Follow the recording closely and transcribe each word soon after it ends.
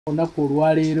Olunaku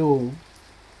olwaleero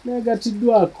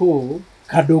neegatiddwako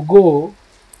Kadogo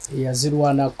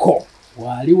eyazirwanako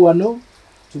waali wano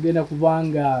tugenda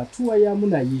kubanga tuwayamu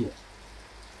naye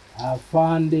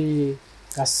Afande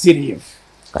Kasirivu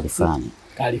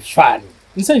Khalifani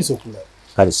nsanyusa okulaba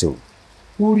Kalisewo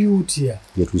uli utya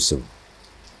yetusewo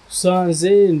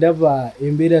kusanze ndaba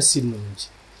embeera si nnungi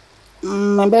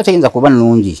embeera teyinza kuba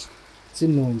nnungi si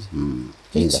nnungi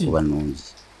teyinza kuba nnungi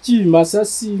ki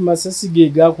masasi ge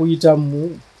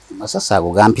gakuyitamu masasi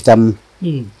ago gampitamu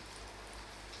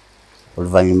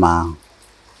oluvannyuma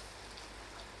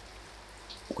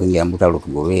okwingira mu lutalo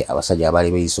tugobe abasajja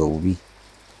abaali beeyisa obubi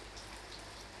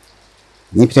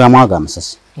nempitiramu ago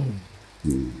amasasi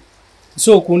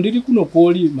so kundiri kuno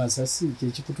kwoli masasi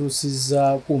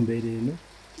kyekikutuusizza ku mbeera eno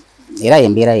era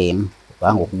embeera y'emu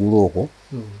kubanga okugulu okwo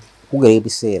kugera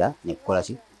ebiseera nekukola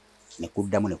ki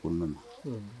nekuddamu nekunnuma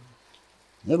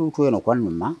naye luutu eno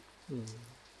kwannuma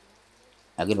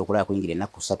agenda okulaba kuyingira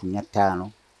ennaku 3 4 5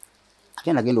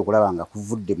 ate nagenda okulaba nga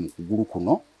kuvudde mu kugulu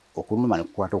kuno okunnuma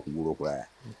nekukwata okugulu okulala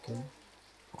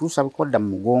okutuusa bikwadda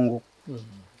mu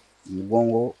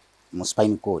mugongo mu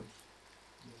spine cord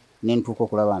nentuuka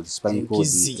okulaba nti spine cord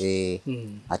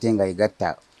ate nga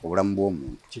egatta obulamu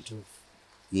bw'omuntu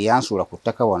yeyansuula ku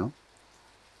ttaka wano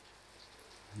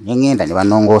nengenda ne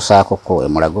bannongoosaakoko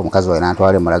emulago omukazi wawe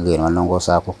nantwala emulago eno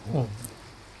bannongoosaako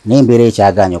n'embeera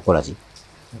ekyagaanya okukola ki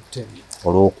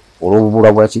olw'obubula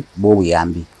bwaki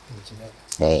bw'obuyambi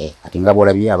kati nga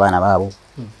bwolabye abaana baabo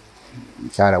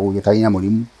mukyala wuuyo talina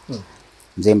mulimu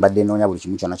nze mbadde noonya buli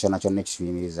kimu kyonna kyonna kyonna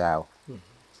ekituyimirizaawo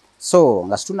so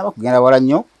nga situnnaba kugenda wala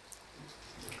nnyo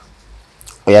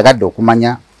oyagadde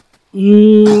okumanya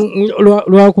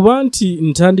lwakuba nti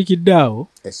ntandikidde awo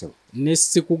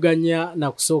nesikuganya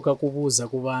nakusooka kubuuza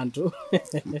ku bantu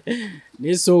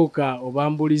nesooka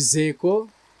obambulizeeko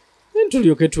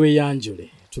entulyoke tweyanjule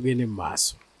tugende mu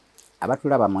maaso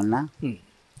abatulaba mwonna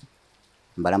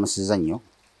mbalamusiza nnyo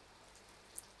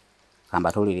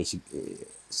kambatolere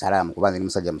salaamu kuba nze ni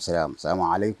musajja musiraamu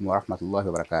salaamu alaikum warahmatullahi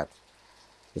wabarakatu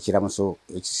ekiramuso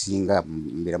ekisinga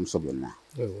mu biramuso byonna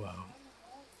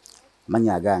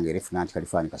manya agange Lieutenant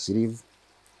Khalifani Kasirivu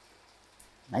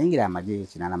nayingira amagye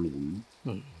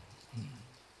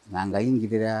 81 nga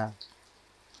yingirira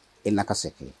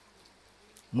Nakaseke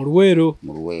mu Luweero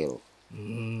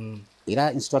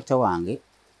era instructor wange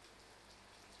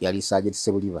yali Sergeant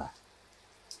Sebuliba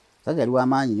sajja ali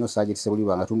w'amaanyi nnyo Sergeant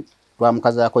Sebuliba nga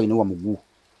twamukazaako ine wa mugu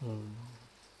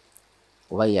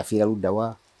oba yafiira ludda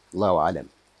wa Allahu alam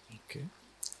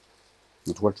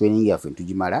netukola training yaffe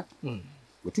ntugimala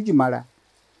bwe tugimala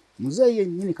muzeeyi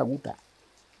yennyini Kaguta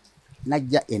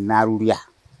najja enaalulya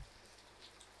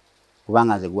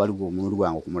kubanga nze gwali gwe omulundi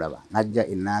gwange okumulaba najja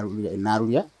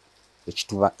enaalulya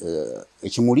ekituba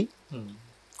ekimuli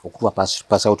okutuwa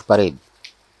pass out parade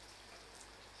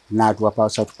n'atuwa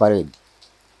pass out parade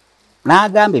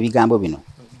n'agamba ebigambo bino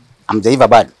amjaiva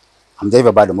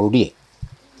bado muludie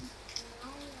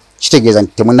kitegeeza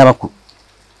nti temunaba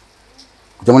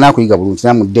kuyiga bulungi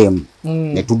namuddemu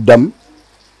netuddamu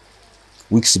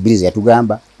weeks bbiri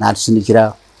yatugamba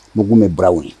n'atusindikira Mugume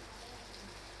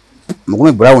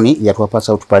Brown yatuwa pass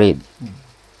out parade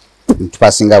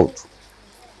passing out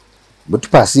but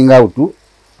passing out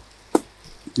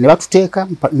ne batuteeka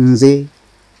nze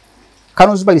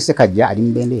kano zibalise kajja ali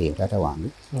mbende eyo tata wange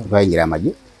twayingira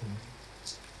amagye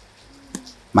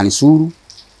Manisuru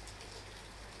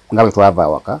nga bwe twava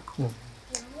awaka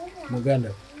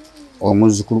muganda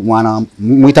omuzukulu mwana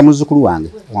mwita muzukulu wange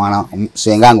mwana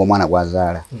senganga omwana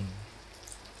gwazaala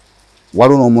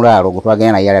waliwo n'omulaalo gwe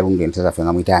twagenda naye alunga ente zaffe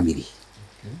nga mwita Amiri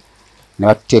ne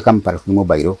batuteeka mu Patrol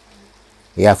Mobile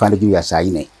eyafande Julius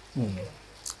Aine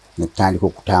ne tutandika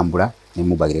okutambula ne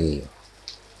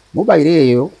mobile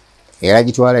eyo era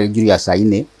gitwala Julius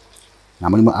Aine nga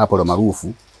mulimu Apollo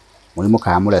Marufu mulimu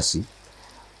Kamulasi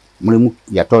mulimu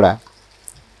Yatola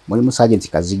mulimu Sergeant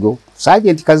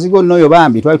Kazigo noyo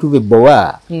bambi twali tuve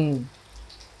Bowa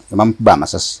bamukuba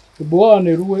amasasi Bowa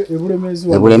ne Ebulemezi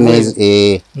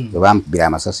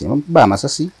bamukuba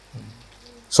amasasi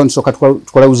so nsoka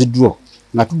tukola withdraw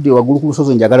nga tudde waggulu ku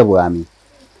lusozi njagala bwami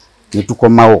ne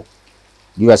tukomawo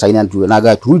Julius Aine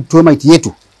naga tumaiti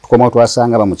yetu tukomawo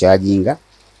twasanga bamukyajinga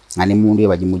nga ne mundu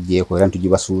ebagimugjeeko era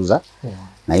ntugibasuuza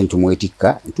naye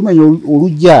ntumwetikka ntumenya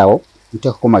olujjaawo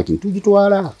ntekako maiti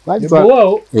ntugitwala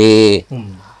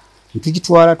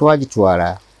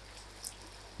twagitwala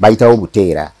bayitawo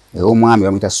Buteera omwami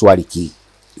bamuyita Swaliki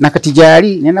nakati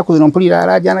gyali nenaku zino mpulira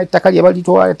alajana ettaka lye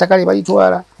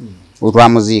balitwala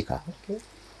otwamuziika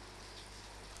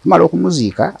tumala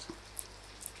okumuziika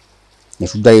ne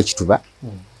tuddayo ekituba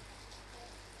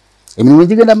emirimu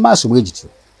gigenda mu maaso bwe gityo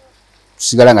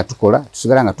tusigala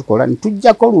nga tukola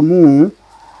ntujjako lumu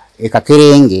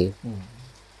ekakerenge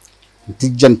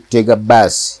ntujja ntutega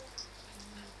baasi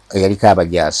eyaliko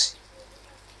abajaasi.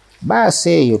 Baasi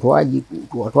eyo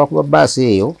twakuba baasi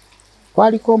eyo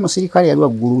kwaliko omusirikale yali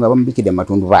waggulu nga bamubikidde mu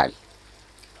matundubaali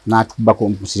n'atukubako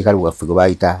omusirikale waffe gwe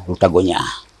bayita Lutagonya.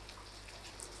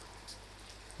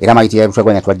 Era mayitire ya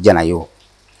Lutagonya twajja nayo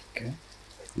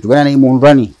tugenda naye mu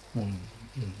ndwani.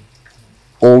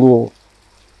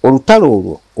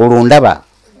 Olutalo olwo ndaba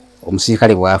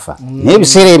omusirikale bwafa naye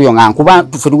ebiseera ebyo nga nkuba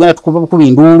ffe tugenda tukuba bukuba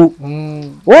enduulu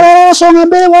songa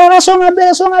mbere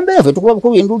ffe tukuba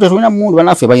bukuba enduulu tetulina mundu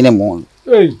bannaffe balina emundu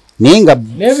naye nga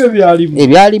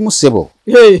ebyalimu ssebo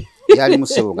byalimu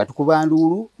ssebo nga tukuba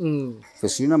nduulu ffe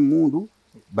tulina mundu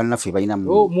bannaffe balina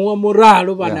mundu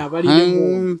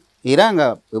era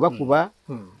nga bwe bakuba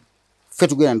ffe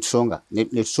tugenda netusonga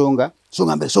netusonga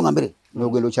songa mbere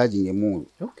n'ogenda okyajinga emundu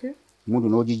mundu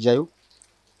n'ogijjayo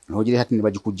n'ogireka ati ne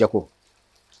bagikugjako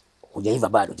jaiva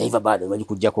bado ne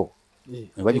bagikugjako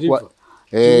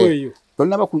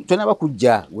tonaba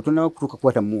kujja gwe tonaba kutuuka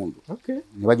kukwata mundu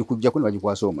ne bagikugjako ne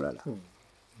bagikwasa omulala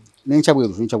n'enkya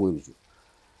bwerutu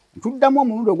ntuddamu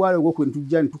omulundi ogwali ogwokubiri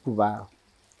ntujja nitukuba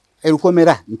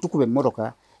erukomera nitukuba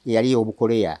emmotoka eyali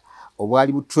obukoleya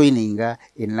obwali butraininga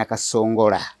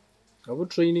Nakasongola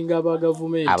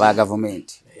aba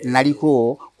gavumenti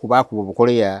naliko kubakuba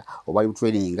obukoleya obwali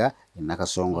butraininga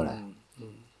Nakasongola.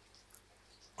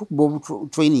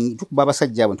 Tukuba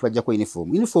abasajja abo ntibajjako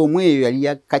uniform eyo yali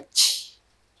ya kaki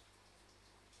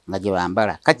nga gye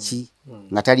bambala kaki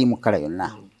nga taliimu kkala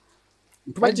yonna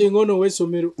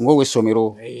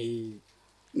ng'ow'essomero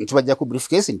ntubajjako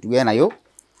briefcase ntugenda nayo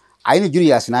ayina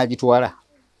Julius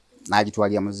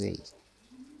n'agitwalira muzeeyi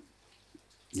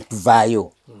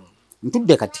netuvaayo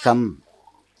ntudde katikamu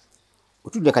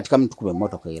ntukuba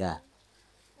emmotoka era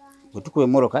bwe tukuba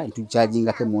emmotoka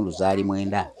ntukyajingako emundu zaali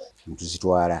 9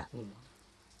 ntuzitwala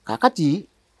kakati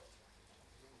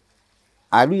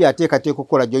aluyi ateekateeka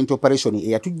okukola joint operation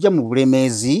eyatujja mu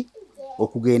bulemeezi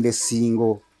okugenda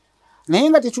Essingo naye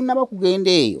nga tetunaba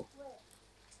kugenda eyo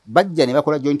bajja ne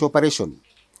bakola joint operation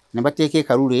ne bateeka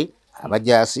ekalule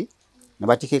abajaasi ne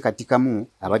bateeka ekatikamu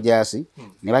abajaasi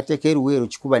ne bateeka eruweero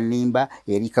kikuba nnimba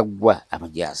erikaggwa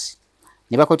abajaasi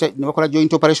ne bakola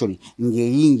joint operation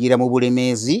ng'eyingira mu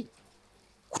bulemeezi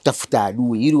kutafuta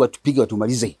adui ili watupiga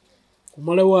watumalize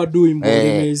kumalawo adui mu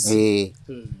bulemeezi.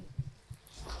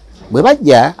 Bwe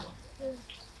bajja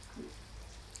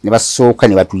ne basooka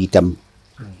ne batuyitamu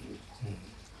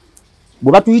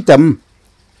bwe batuyitamu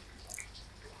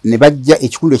ne bajja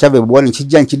ekikundu ekyava Bwani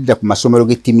nkijja nkidda ku masomero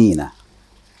g'Ettimiina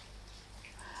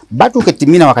batuuka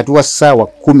Ettimiina wakati wa ssaawa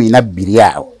 12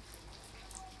 awo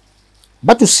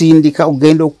batusindika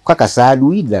ogenda okukakasa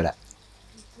aluyi ddala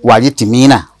wali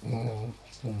Ettimiina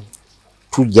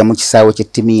tujja mu kisaawe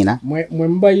ky'Ettimiina mwe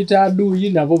mbayita aduyi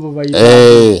nabo babayita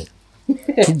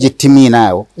tujja Ettimiina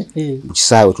awo mu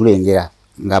kisaawe tulengera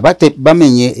nga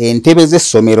bamenye entebe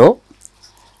z'essomero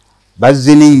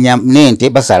bazze n'ente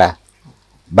basala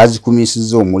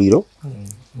bazikumisizza omuliro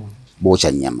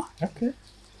bookya nnyama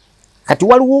kati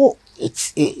waliwo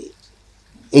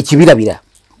ekibirabira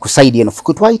ku sayidi eno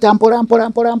ffe twayita mpola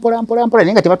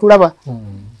naye nga tebatulaba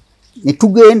ne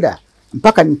tugenda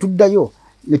mpaka ne tuddayo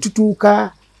ne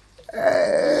tutuuka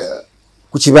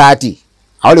ku kibaati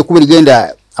awali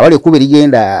ekkuba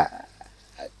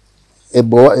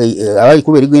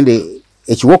erigenda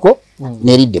ekiwoko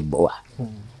n'eridda ebbowa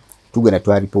tugenda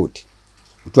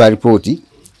twalipooti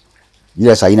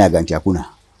Julius ayinaga nti hakuna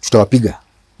tutawapiga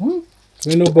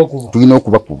tulina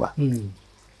okubakuba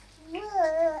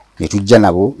ne tujja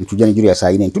nabo ne Julius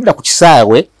ayina ntudda ku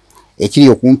kisaawe ekiri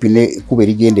okumpi n'ekkuba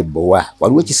erigenda ebbowa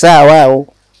waliwo ekisaawe awo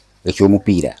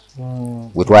eky'omupiira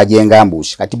gwe twajenga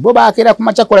ambushi kati bo baakera ku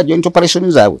macakola joint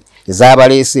operation zaabwe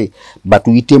ezabaleese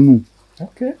batuyitemu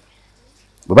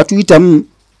bwe batuyitamu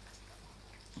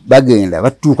bagenda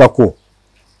batuukako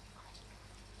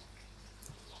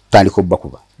tandika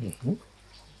okubakuba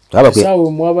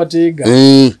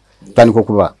tandika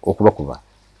okubakuba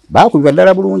bakubibwa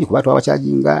ddala bulungi kuba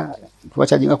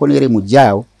twabakyajingako neere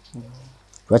mujjaawo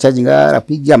twabakyajinga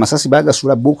rapija amasasi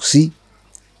bagasula boxi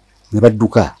ne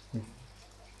badduka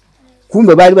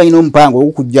kumbe baali balina omupango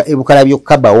ogukujja ebukalabyo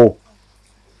kabawo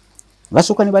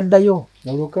basooka ne baddayo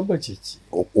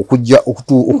okujja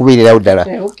okubeererawo ddala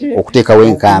okuteekawo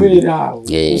enkambi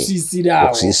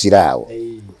okusiisira awo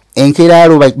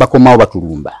enkeeraalo bakomawo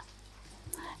batulumba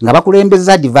nga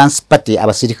bakulembeza advance party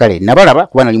abasirikale nabalaba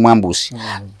kuba nali mwambuusi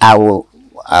awo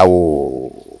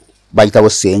bayitawo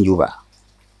Ssenjuba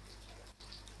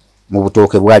mu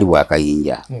butooke bwali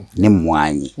bwakayinja ne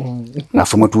mmwanyi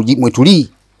naffe mwe tuli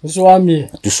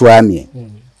tuswamye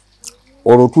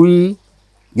olwo tuli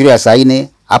Julius Aine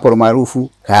Apollo Maarufu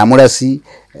Kamulasi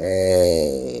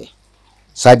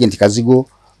Sergeant Kazigo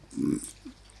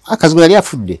Akazigo yali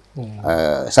afudde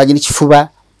Sergeant Kifuba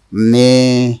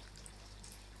ne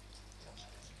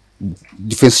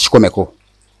Defense Kikomeko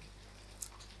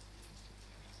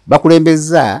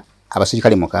bakulembeza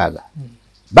abasirikale mukaaga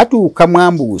batuuka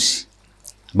mwambuusi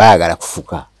baagala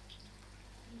kufuka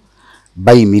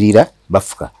bayimirira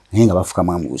bafuka naye nga bafuka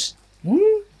mwambuusi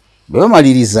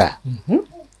bamaliriza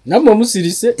namwe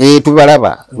musirise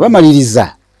tubalaba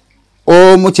bamaliriza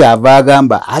omu kyava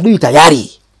agamba adui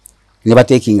tayari ne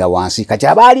batekinga wansi kati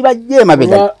abaali bajje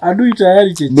mabega adui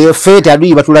tayari kye befete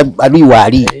adui batula adui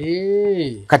wali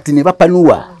kati ne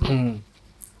bapanuwa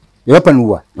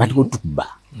batukuba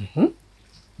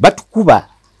batukuba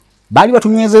bali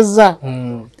batunywezezza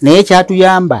naye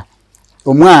kyatuyamba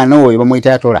omwana oyo bamuyita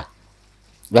yatola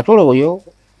oyo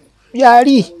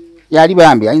yali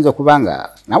bambi ayinza kubanga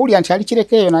nawulya nti ali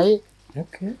kirekeeyo naye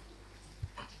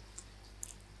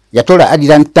yatola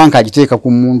adira tanka agiteeka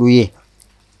ku mundu ye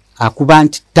akuba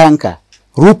nti tanka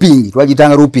rooping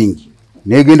twagitanga rooping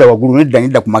negenda wagulu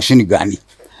nedda ku machine gun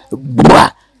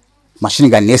machine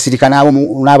gun nesirika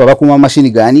nabo bakuma machine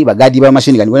gun bagadi ba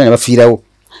machine gun bwana bafiirawo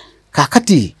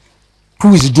kakati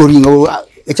tuzidoringa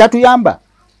ekyatuyamba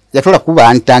yatola kuba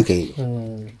antanke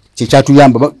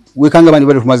kyatuyamba wekanga bani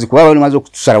bali tumazi kuba bali mazo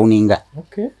kutusarawuninga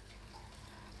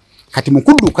kati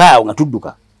mukudduka awo nga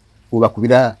tudduka kuba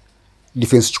kubira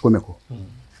Defense Kikomeko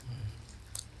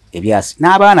ebyasi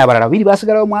n'abaana abalala biri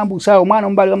basigalawo mwambuusa omwana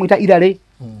omumbali bamuyita Irale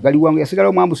gali wangu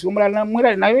yasigalawo mwambuusa omulala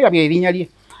mwirale naye yabye erinnya lye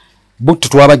buttu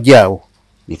twabajjaawo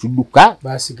ne tudduka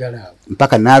basigalawo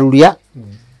mpaka Naalulya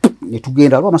ne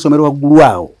tugenda lwa amasomero waggulu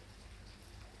awo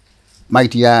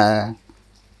maiti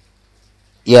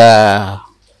ya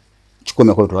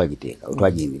Kikomeko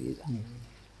twagiyimiriza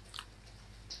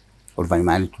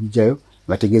oluvannyuma ne tujjayo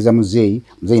bategeeza muzeeyi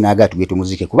n'agala tugende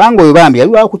tumuzike kubanga oyo bambi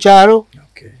yali wawo ku kyalo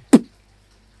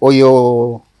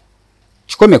oyo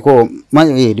Kikomeko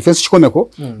Defense Kikomeko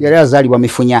yali azaalibwa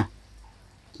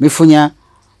mifunya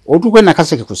otuuka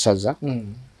Nakaseke ku ssaza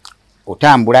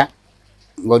otambula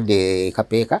ngodde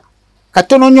Kapeeka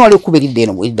katono nnyo wali okuberidde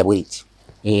eno bwedda bweriti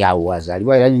awo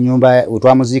wazaalibwa era nyumba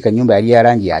wetwamuziika nyumba yali ya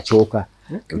langi yakyoka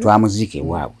wetwamuziika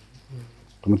ewaabwe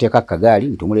tumuteeka kagaali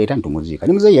ntumuleeta ntumuziika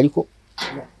ne muzeeyi yaliko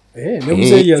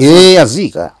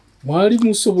aziika mwali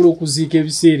musobola okuziika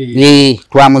ebiseera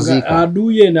twamuziika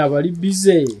aduye n'abali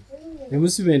bize ne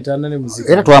musiba entaana ne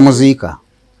muziika era twamuziika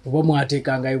oba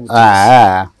mwateekangayo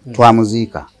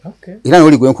twamuziika era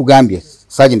n'oli gwe nkugambye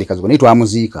Sergeant Kazigo naye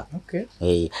twamuziika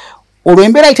olwo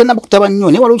embeera yitannaba kutaba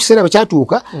nnyo naye waliwo ekiseera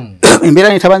bwekyatuuka embeera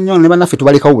netaba nnyo ne bannaffe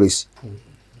tubalekawo bulesi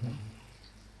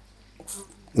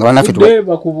nga bannaffe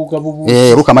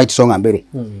luka maiti songa mbere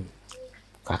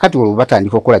kakati olwo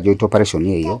batandika okukola joint operation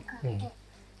eyo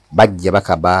bajja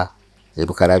bakaba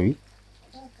ebukalabi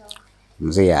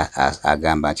muzeeyi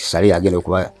agamba nti Sale agenda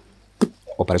okuba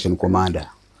operation commander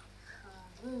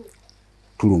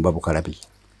tulumba Bukalabi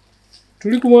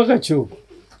tuli ku mwaka kyo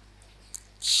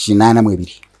 82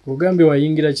 ogambe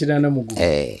wayingira kirana mugu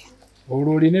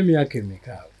olwo olina emyaka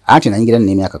emeka anti nayingira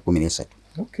n'emyaka 13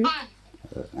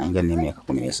 nayingira n'emyaka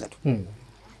 13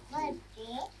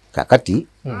 kakati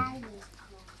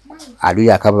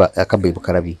aduye akabba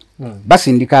Bukalabi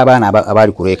basindika abaana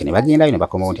abali ku lweke ne bagendayo ne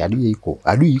bakomawo nti aduyiko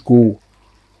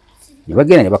ne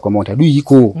bagenda ne bakomawo nti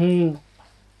aduyiko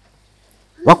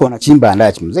wako na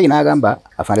Chimbanda muzeeyi n'agamba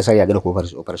afande Sale agenda ku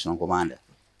operation commander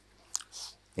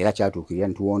era kyatuukirira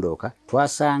ntuwondooka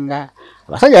twasanga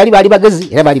abasajja bali bagezi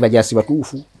era bali bajasi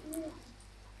batuufu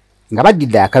nga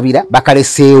baddidde akabira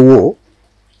bakaleseewo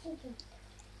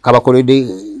kabakoledde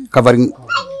covering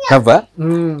cover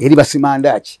eri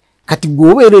basimandaki kati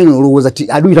gwobeera eno olowooza ti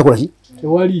aduyi takola ki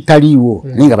taliiwo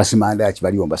naye nga basimandaki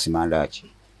baliwo basimandaki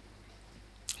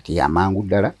kati yamangu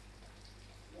ddala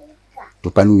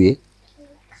tupanuye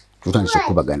tutandise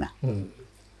okukubagana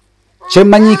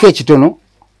kyemmanyiiko ekitono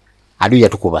aduyi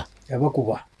yatukuba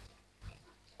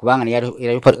kubanga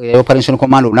yali operation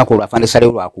command olunaku olwo afande Sale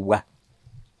lwakubwa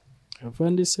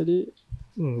afande Sale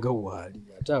nga waali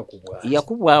ate akubwa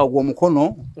yakubwa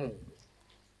ogw'omukono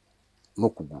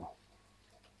n'okugulu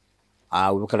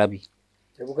awo Bukalabi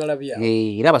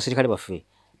era abasirikale baffe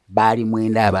baali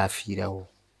 9 abaafiirawo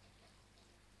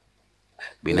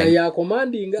baali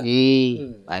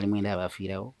 9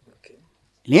 abaafiirawo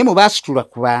naye mu baasitula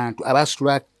ku bantu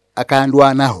abaasitula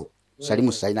akandwanaho Sali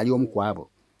Musayi nali omu ku abo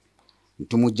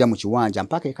ntumujja mu kiwanja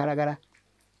mpaka ekalagala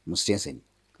mu Stenseni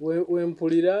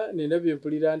wempulira nendabye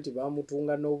mpulira nti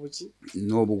bamutunga n'obuki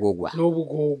n'obugogwa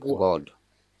God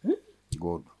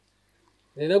good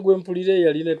era gwe mpulira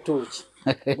yalina tochi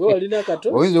gwe walina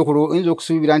akatochi oyinza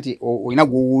okusuubira nti olina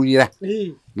gwowulira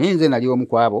naye nze nali omu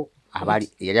kwabo abali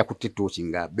yali akutte tochi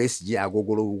nga Besigye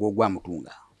agogola obugogwa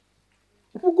amutunga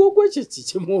obugogwa kiki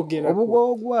kyemwogera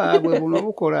obugogwa bwe buno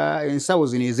bukola ensawo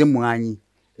zino ez'emmwanyi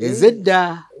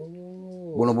ez'edda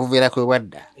buno buveera kwe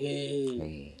bwadda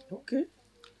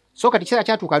so kati kiseera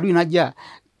kyatuuka Adui najja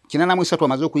 83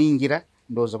 amaze okuyingira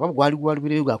ndowooza kuba gwali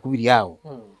gwakubiri awo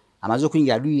amaze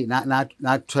okuyingira Adui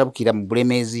n'aturabukira mu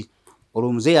Bulemeezi olwo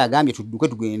omuzeeyi agambye tudduke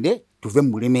tugende tuve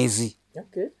mu Bulemeezi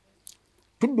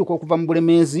tudduka okuva mu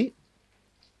Bulemeezi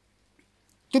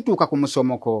tutuuka ku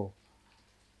Musomoko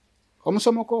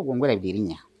omusomoko ogwo ngwerabira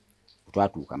erinnya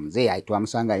twatuuka muzeeyi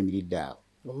twamusanga ayimiridde awo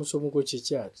omusomoko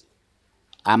kikyaki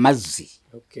amazzi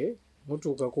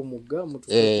mutuuka ku mugga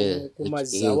mutuuka ku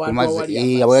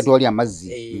mazzi awali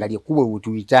amazzi nga lyekkubo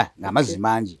wetuyita ng'amazzi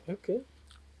mangi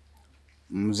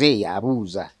muzeeyi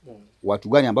abuuza watu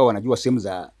gani ambao wanajua sehemu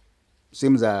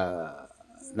za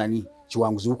nani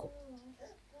kiwanguzi huko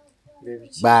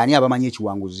baani abamanyi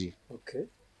ekiwanguzi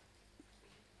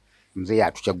muzeeyi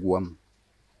atukyagguwamu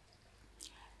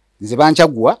nze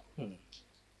bankyagguwa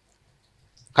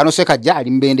kano Sekajja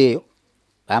ali mbende eyo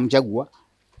bamukyagguwa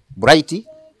Bright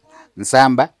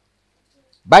Nsamba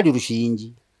Badi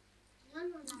Rushinji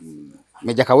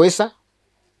Meja Kaweesa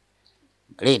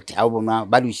late au bona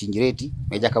Badi Rushinji late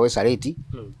Meja Kaweesa late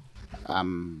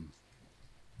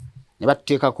ne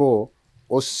batuteekako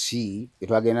osi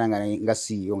etwagendanga nga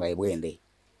CEO nga ebwende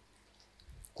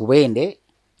ku Bwende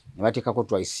ne bateekako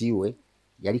twayisiiwe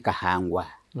yali Kahangwa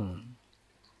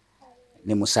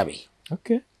ne Musabe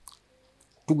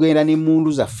tugenda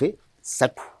n'emmundu zaffe 3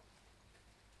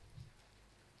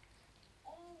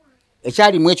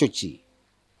 ekyalimu ekyo ki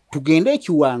tugende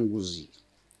ekiwanguzi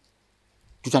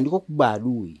tutandika okuba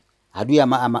Adui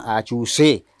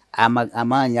akyuse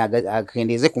amaanyi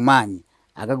akendeeze ku maanyi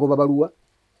agagoba baluwa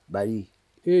bali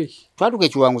twatuka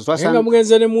ekiwanguzi twasanga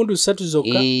mugenze n'emmundu 3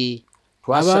 zokka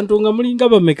abantu nga mulinga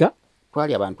bameka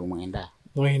twali abantu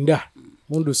 9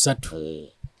 mundu 3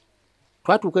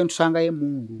 twatuuka entusangayo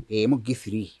emmundu emu G3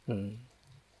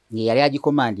 nga yali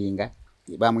agikomandinga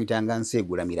bamuyitanga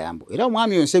Nseegula Mirambo era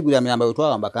omwami oyo Nseegula Mirambo we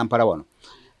twawamba Kampala wano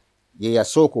ye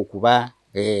yasooka okuba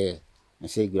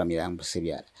Nseegula Mirambo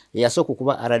Sebyala ye yasooka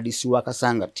okuba RDC wa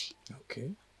Kasangati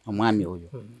omwami oyo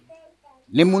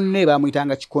ne munne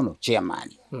bamuyitanga Kikono chairman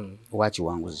owa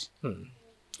Kiwanguzi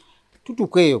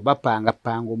tutuuka eyo bapanga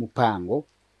omupango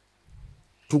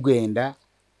tugenda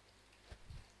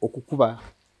okukuba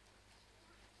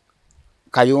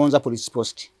Kayonza police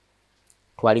post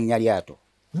twalinnya lyato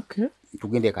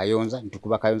tugende Kayonza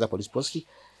nitukuba Kayonza police post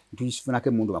ntuyifunako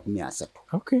emmundu 30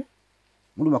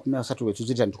 mundu 30 we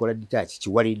tuzita ntukola detach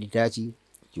Kiwali detach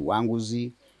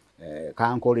Kiwanguzi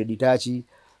Kankole detach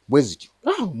bwezityo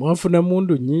mwafuna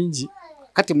mundu nyingi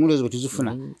kati mundu ezo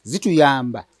tuzifuna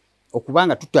zituyamba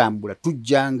okubanga tutambula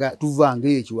tujjanga tuvanga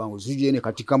Ekiwanguzi tujene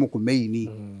katikamu ku main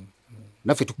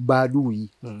naffe tukuba Adui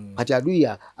kati Adui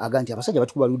aganti abasajja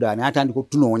batukuba ludani atandika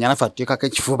okutunoonya naffe atuteekako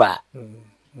ekifuba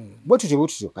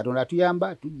bwetutyo Katonda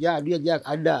atuyamba tujja Adui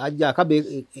ajja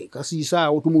akabe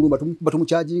kasiisaawo tumulumba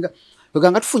tumukyajinga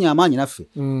tweganga tufunye amaanyi naffe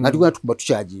nga tugenda tukuba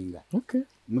tukyajinga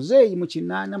muzeeyi mu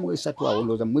 8 awo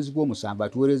ndowooza mu mwezi gw'omusanvu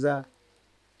atuweereza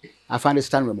Afande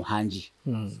Stanley Muhanji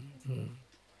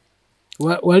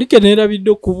walike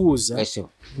neerabidde okubuuza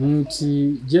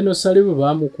nti General bwe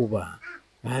baamukuba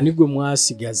ani gwe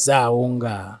mwasigazaawo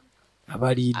nga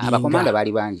abaliidinga abakomanda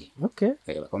baali bangi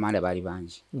abakomanda baali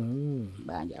bangi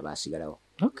bangi abaasigalawo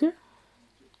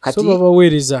kati so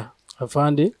babaweereza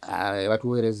Afande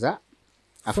batuweereza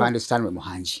Afande Stanley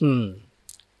Muhanji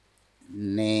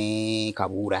ne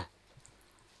Kabuura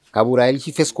yali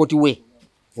chief escort we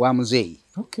wa muzeeyi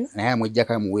naye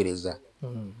amwejjako amuweereza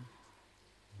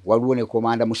waliwo ne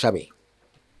komanda Mushabe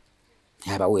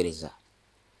abaweereza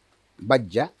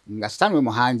bajja nga Stanley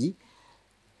Muhanji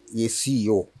ye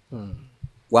CEO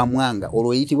wa Mwanga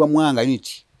olwo eyitibwa Mwanga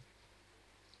unit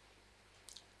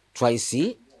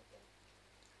twice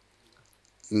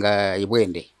nga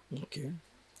ebwende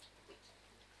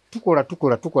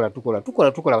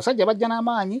tukola basajja bajja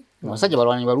n'amaanyi basajja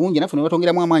balwanyi balungi naffe ne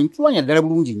batongeramu amaanyi tulwanya ddala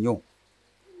bulungi nnyo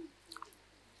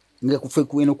nga kufe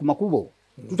kueno ku makubo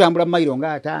tutambula mailo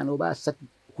nga 5 ba 3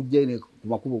 kujja ene ku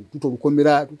makubo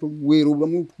tutolukomera tutuweero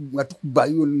bulamu nga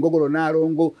tukubayo ngogolo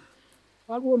nalongo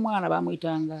waliwo omwana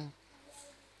bamuyitanga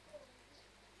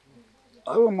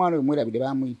waliwo omwana omwerabide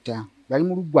bamuyita bali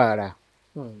mu Lugwala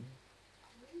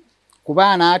ku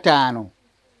baana 5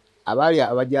 abali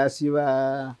abajasi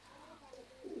ba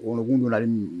ono gundu nali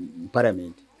mu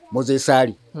parliament Moses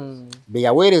Ali be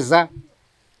yaweereza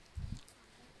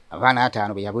abaana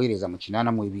 5 be yabuweereza mu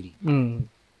 82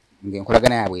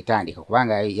 ng'enkolagana yaabwe etandika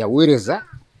kubanga yaweereza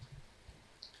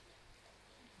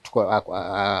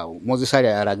Moses Ali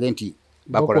alage nti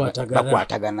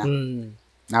bakwatagana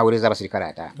n'aweereza abasirikale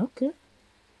 5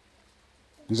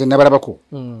 nze nabalabako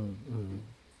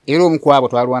era omu ku abo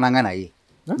twalwananga naye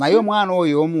naye omwana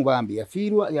oyo omu bambi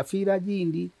yafiira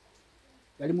Gindi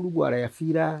yali mu Lugwala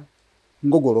yafiira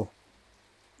Ngogolo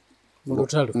mu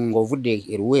lutalo ng'ovudde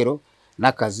e Luweero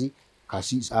Nakazi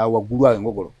kasi waggulu awo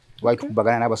Ngogolo twali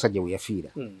tukubagana n'abasajja we yafiira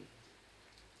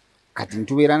kati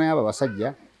ntubeera n'abo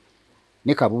abasajja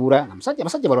ne Kabuura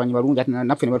abasajja balwanyi balungi ate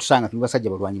naffe ne batusanga tuli basajja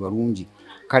balwanyi balungi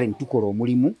kale ntukola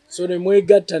omulimu so ne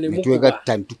mwegatta ne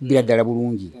tukubira ddala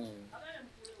bulungi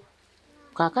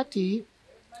kakati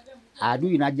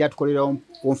adui najja tukolera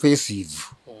offensive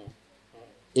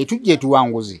etujje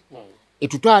tuwanguze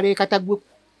etutwale ekatagwe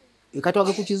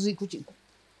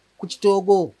ku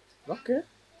Kitoogo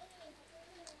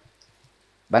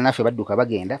banaffe badduka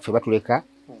bagenda ffe batuleka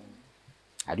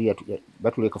adui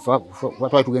batuleka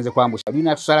twali tugenze kwambusha adui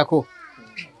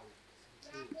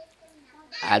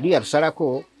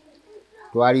natusalako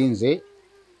twalinze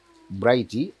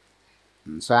Bright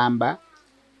Nsamba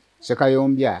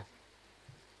Sekayombya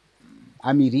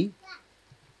Amiri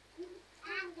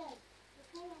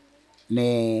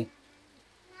ne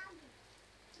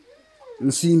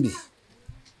Nsimbi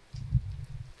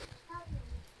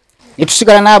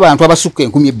netusigala n'abantu abasukka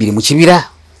 2000 mu kibira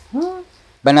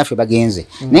banaffe bagenze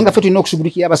naye nga ffe tulina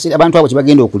okusugulikira abantu abo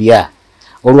kyebagenda okulya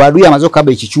olwadui amaze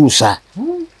okukaba ekikyusa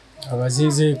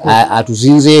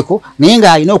atuzinzeeko naye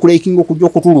ng'alina okuleikinga okujja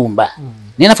okutulumba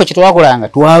naye naffe kyetwakolanga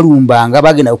twalumbanga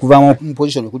bagenda okuva mu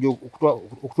position okujja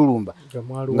okutulumba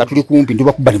nga tuli kumpi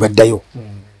ntubakuba ne baddayo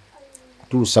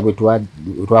tuusa bwe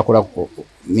twakola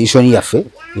missoni yaffe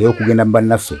ey'okugenda mu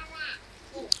bannaffe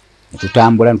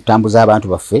netutambuza abantu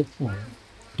baffe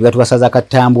tuba tubasaza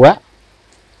katambwa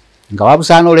nga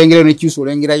wabusaana olengerayo nekyusa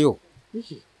olengerayo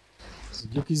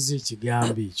sijukiza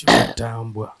ekigambo ekyo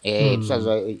katambwa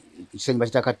tusaza ekisenyi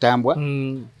bakita katambwa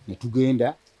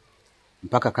netugenda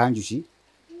mpaka Kanjuki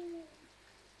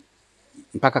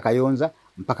mpaka Kayonza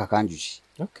mpaka Kanjuki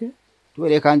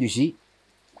tubeere Kanjuki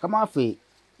mukama waffe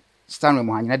Stanley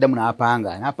Muhanyi naddamu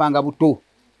n'apanga buto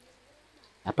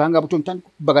ntandika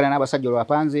okubagana n'abasajja olwo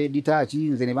apanze ditaachi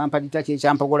nze ne bampa ditaachi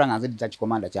ekyampogola nga nze ditaachi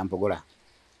komanda kyampogola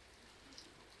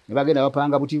ne bagenda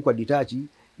bapanga butiikwa ditaachi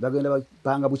bagenda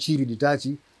bapanga Bukiibi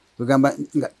ditaachi kwegamba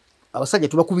nga abasajja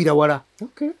tubakubira wala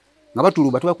nga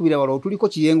batulumba tubakubira wala otuliko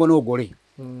Kiyengo n'Ogole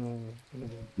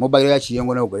mobile ya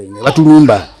Kiyengo n'Ogole nga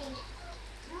batulumba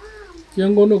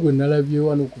Kiyengo n'Ogole nalabye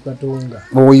wano ku Katonga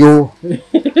oyo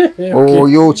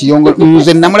Kiyengo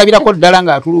nze namulabirako ddala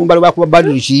nga atulumba lwakuba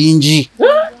badru kiyingi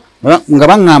nga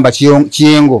baŋŋamba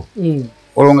Kiyengo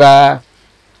olwo nga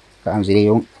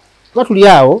kanzireyo tuba tuli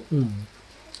awo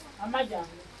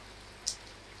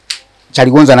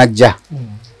Kyaligonza najja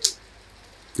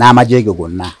n'amagye ge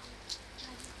gonna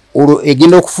olwo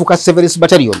egenda okufuuka 7th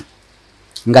Battalion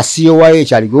nga siyo waayo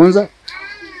Kyaligonza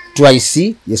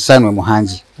twice ye Stanley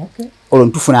Muhanji olwo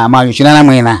ntufuna amaanyi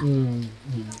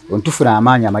 84 ntufuna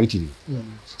amaanyi amayitirivu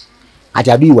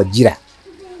ati adui wajjira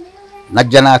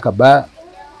najja n'akaba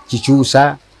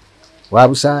Kikyusa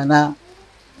Wabusaana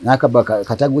n'akaba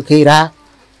Katagwe Keera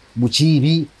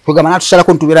Bukiibi kwegamba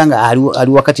natusalako ntubeera nga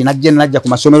ali wakati najja ku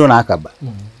masomero n'akaba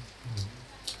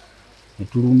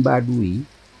netulumba adui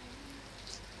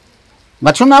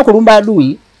nga tulina kulumba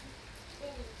adui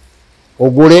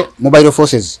Ogole Mobile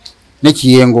Forces ne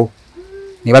Kiyengo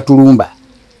ne batulumba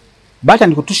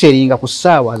batandika kutusheringa ku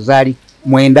ssaawa zaali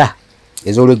 9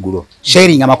 ez'olweggulo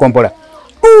sharing amakompola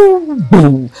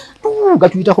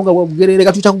gatuyitako nga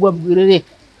bwabugerere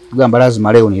tugamba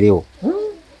lazima leo ni leo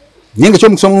nyenge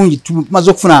ky'omukisa mulungi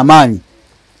tumaze okufuna amaanyi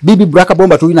bibi Black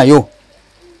Bomba tulinayo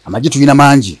amagye tulina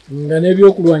mangi nga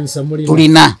n'ebyokulwanyisa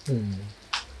tulina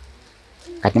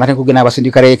kati mate kugenda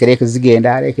abasindika leke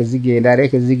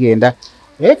zigenda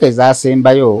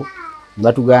zaasembayo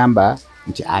batugamba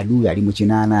nti adui ali mu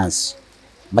kinanasi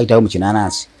bayitayo mu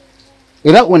kinanasi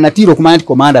era wenatiro kumanya nti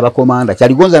komanda bakomanda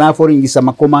Kyaligonza n'aforingisa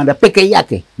makomanda peke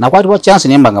yake nakwatibwa chance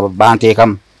nemba nga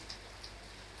banteekamu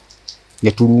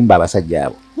netulumba abasajja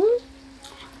abo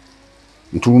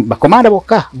bakomanda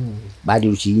bokka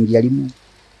Badru Kiyingi yalimu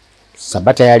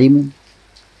Sabata yalimu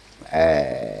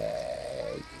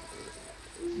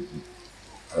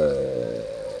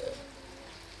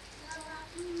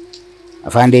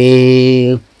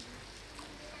afande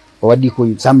owadiko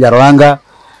Sambya Rwanga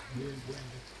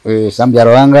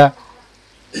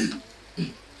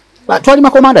twali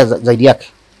makomanda zaidi yake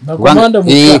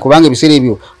kubanga ebiseera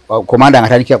ebyo komanda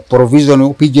angatandikira provisional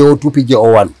PGO2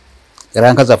 PGO1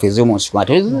 ranka za feze mu nsiko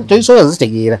toyisoya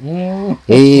zitegeera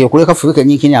okuleka fuke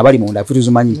nyikini abali munda fitu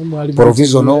zumanyi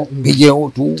provisional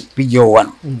bijeho tu bijeho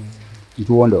wano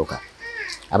ntuwondoka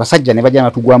abasajja ne bajja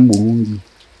natugwa mu bulungi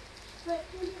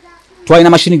twalina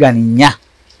machine gun nya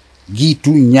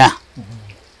gitu nya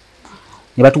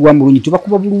ne batugwa mu bulungi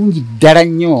tubakuba bulungi ddala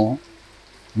nnyo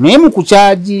naye mu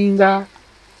kucharginga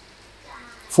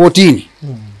 14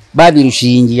 Badi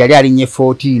Rushinji yali alinye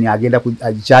 14 agenda ku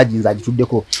charginga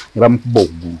agituddeko ne bamukuba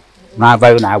ogulu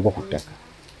n'avaayo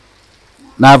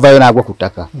n'agwa ku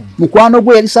ttaka mukwano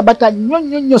gwe yali sabata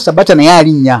nnyo sabata naye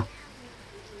alinnya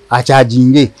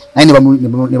acharginge naye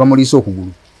ne bamuliisa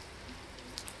okugulu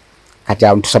kati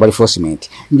awo tusaba reinforcement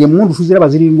ng'emundu tuzira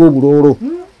baziringa obuloolo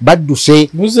badduse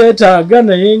muzeetaaga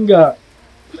naye nga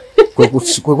kwe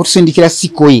kutusindikira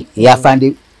sikoyi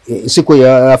eyafande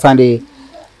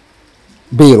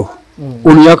Bero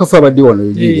ono yakafa abadde wano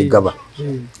egaba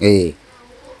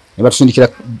ne batusindikira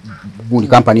gundi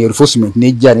company reinforcement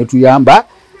nejja ne tuyamba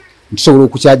ntusobola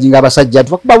okucharginga abasajja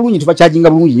tubakuba bulungi tubacharginga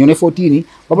bulungi nnyo ne 14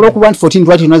 wabula okuba nti 14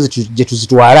 twali tunaze gye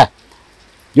tuzitwala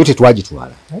yo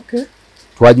tetwagitwala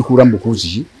twagikuula mu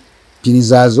bukuzi pini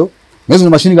zaazo nazo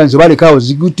machine guns balekaawo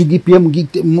zigutu GPM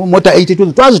mota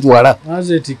 82 twazitwala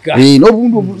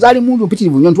n'obundu zali mundu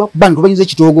mpitirivu nnyo twakuba tubanyiza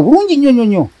ekitoogo bulungi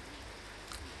nnyo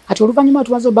ati oluvanyuma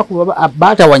tubanza bakuba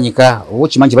batawanyika obo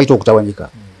kimanyi bayita okutawanyika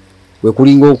we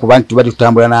kulinga okuba nti tubadde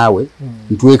tutambula naawe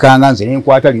ntwekanga nze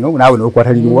nenkwata lino naawe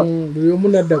n'okwata liriwa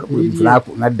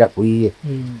nadda kuliye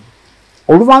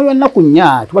oluvanyuma ennaku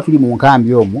nnya tuba tuli mu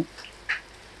nkambi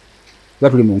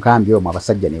omwo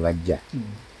abasajja ne bajja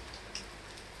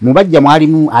mu bajja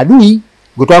mwalimu adui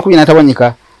gwe twakubye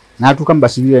n'atawanyika n'atuuka mu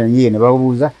basibira naye ne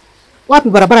babuuza wapi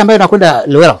barabara ambayo nakwenda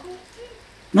Luwero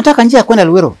nataka njia ya kwenda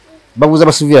Luwero babuuza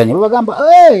basivira babagamba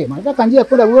nataka njia ya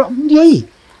kwenda Luwero ndio hii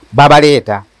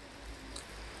babaleeta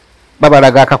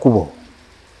babalaga akakubo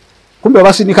kumbe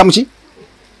basindika muki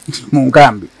mu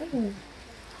nkambi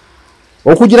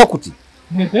okugira kuti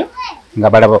nga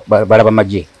balaba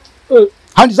magye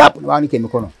hands up ne bawanika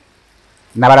emikono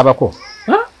nabalabako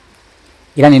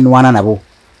era ne nwana nabo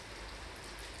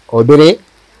Odere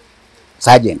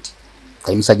sergeant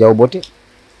kayimusajja Obote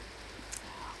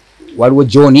waliwo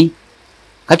Johnny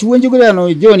kati wenjogera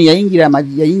no John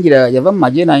yayingira yava mu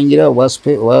magye n'ayingira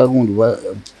wagundi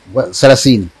wa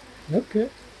Salasini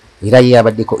era ye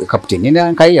abadde captain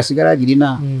nena nkaye yasigala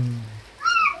agirina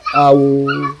awo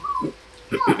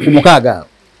kumukaaga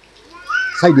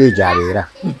side ejabeera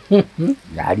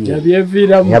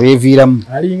yabyeviramu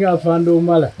alinga afanda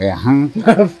omala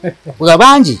kuga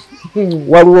bangi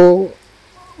waliwo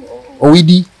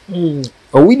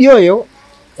Owidi oyo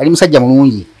yali musajja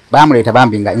mulungi bamuleeta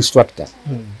bambi nga instructor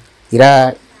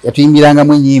era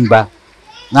yatuyimbirangamu ennyimba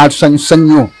n'atusanyusa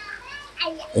nnyo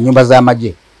ennyumba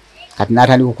z'amagye kati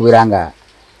n'atandika okubeera nga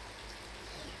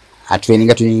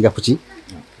atweninga kuki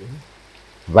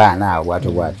baana awo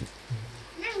bwatyo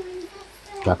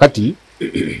kakati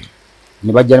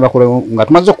ne bajja ne bakola nga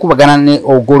tumaze okukubagana ne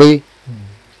Ogole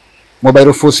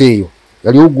mobile force eyo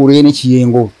yali Ogole ne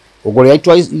Kiyengo Ogole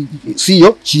yayitwa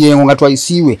siyo Kiyengo nga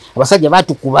twayisiwe abasajja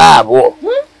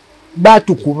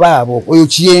batukubaabo oyo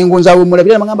Kiyengo nzawe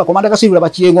mulabira mangamba komanda Kasirivu laba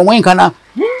Kiyengo mwenkana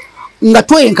nga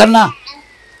twenkana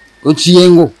oyo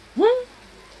Kiyengo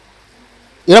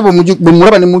era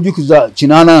bwemulaba ne mujukiza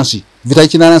kinanansi vita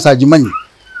kinanansi agimanyi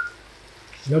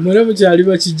nga mwera bukyali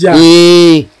bakijja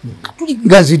tuli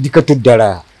ngazidika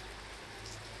toddala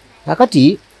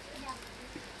kakati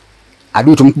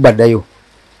adui tumukubaddayo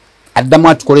addamu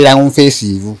atukolera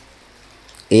onfeesiivu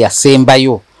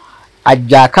eyasembayo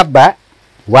ajja akaba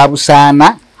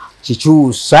wabusaana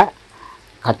Kikyusa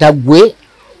Katagwe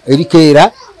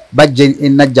erikeera bajja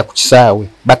enajja ku kisaawe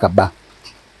bakaba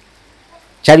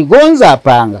Kyaligonza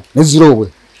apanga nezirowe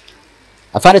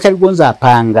afande Kyaligonza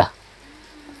apanga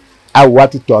au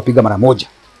watu tutawapiga mara moja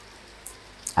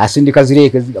asindika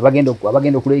zireke abagenda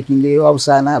okulekinga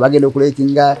wabusana abagenda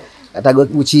okulekinga Katagwe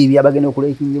Bukiibi abagenda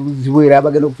okulekinga Ziwera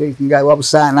abagenda okulekinga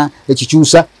wabusana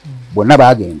Ekikyusa bonna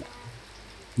bagenda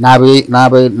nabe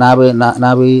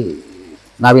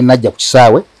najja ku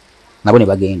kisaawe nabo ne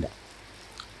bagenda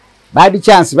badi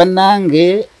chance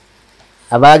bannange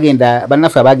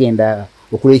bannaffe abagenda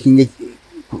okulekinga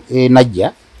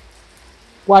najja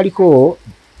kwaliko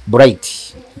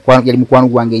Bright yali mukwano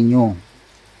gwange nnyo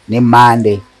ne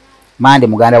Mande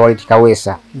muganda wa Leti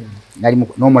Kaweesa nali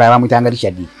n'omulala bamuyitanga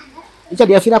Richard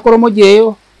yafiira Koromoje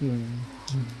eyo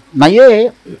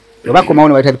naye bakomawo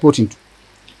ne bayita reporting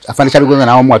afande Kyaligonza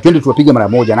nawo mwa 20 tuwapiga mara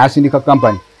moja n'asindika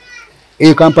company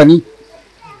A company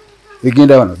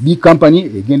egenda wano B company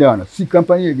egenda wano C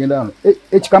company egenda wano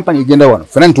H company egenda wano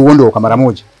fena tuwondoka mara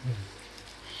moja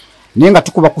naye nga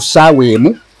tukuba ku ssaawa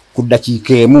emu ku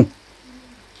ddakiika emu.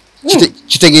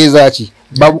 Kitegeeza ki?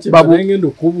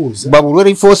 Babulwa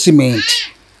reinforcement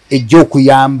ejja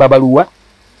okuyamba baluwa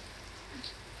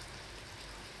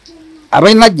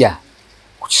abainajja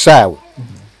ku kisaawe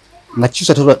nga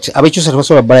abekyusa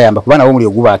tebasobola balayamba kuba nabo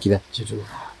omuliro gubaakira.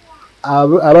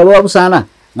 Abaluwa busaana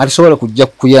nga tesobola kujja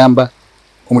kuyamba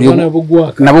omuliro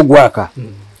nabo gwaka.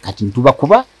 Kati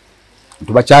ntubakuba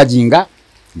ntubakyajinga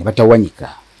ne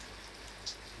batawanyika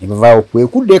ne bavaawo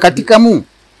kwekudde katikamu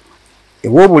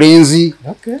ew'obulenzi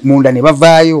munda ne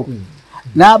bavaayo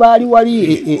n'abaali wali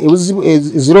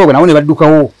eziroobe nabo ne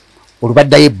baddukawo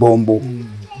olubaddayo ebbombo.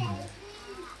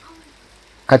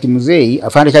 Kati muzeeyi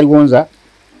afande Kyaliwonza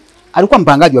alikuwa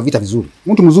mpangaji wa vita vizuri,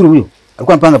 mtu mzuri huyo,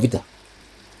 alikuwa mpanga vita.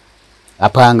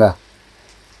 Apanga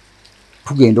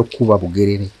tugenda okukuba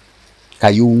Bugerere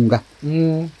Kayunga.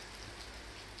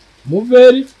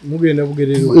 Mugenda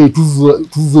Bugerere.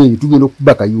 Tugenda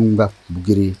okukuba Kayunga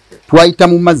Bugerere. Twayita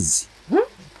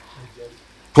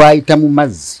mu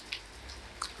mazzi.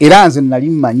 Era nze nali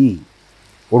mmanyi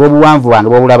olw'obuwanvu bwange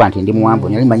bw'obulaba nti ndi muwanvu,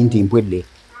 nali mmanyi nti mpwedde.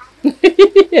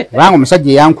 Kubanga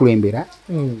omusajja eyankulembera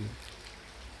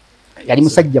yali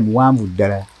musajja muwanvu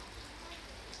ddala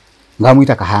nga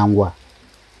bamuyita Kahangwa.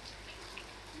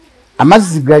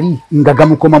 Amazzi gali nga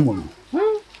gamukoma muno.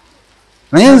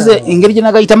 Naye nze engeri gye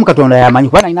nagayitamu Katonda yamanyi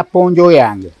kuba nalina ponjo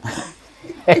yange.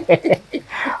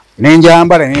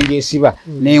 Nenjambala nenjesiba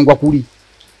nengwa kuli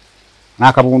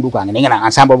n'akabundu kange naye nga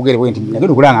nsamba Bugere bwe nti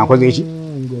nagenda okulaba nga nkoze eki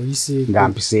nga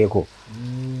mpiseeko.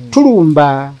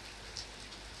 Tulumba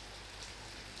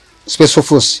Special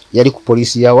Force yali ku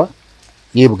poliisi yawa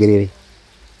ye Bugerere.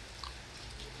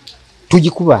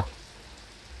 Tugikuba.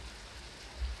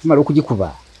 Tumala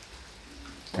okugikuba.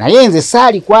 Naye nze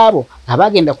saali kwabo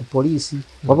abagenda ku poliisi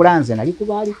wabula nze nali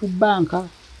kubaali ku banka.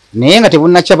 Naye nga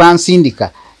tebunnakya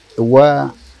bansindika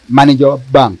wa manager wa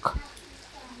bank.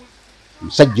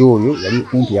 Musajja oyo yali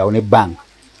kumpi yawo ne bank.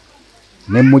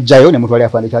 Ne mujjayo ne mutwali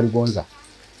afande Kyaliwonza.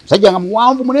 Musajja nga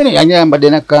muwanvu munene yanyambadde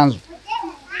na kanzu.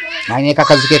 Nanye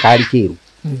kakazike kaali keeru.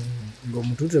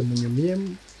 Ng'omutute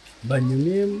munyumyemu,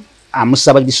 banyumyemu.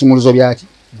 Amusaba bisumuluzo byaki?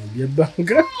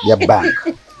 Bya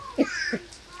banka.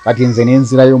 Kati nze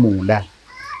nenzirayo munda.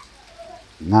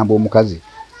 Ngamba omukazi.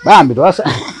 Bambi twasa.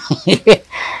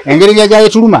 Engeri yajaye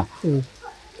tuluma.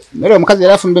 Mmere omukazi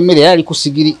yali afumba emmere yali ku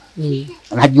sigiri.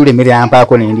 Najjula emmere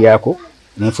yampaako n'endyako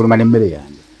n'enfuluma n'emmere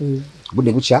yange.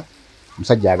 Budde bukya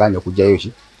omusajja agambye okujjayo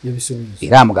ki?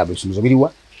 Era amugamba ebisumuluzo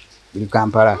biriwa? Biri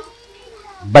Kampala.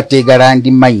 Batega Land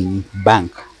Mine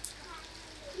Bank.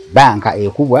 Banka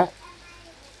ekubwa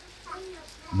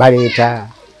baleeta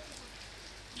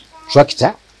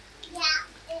tractor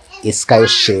esikayo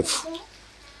chef.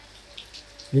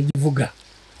 Nijivuga.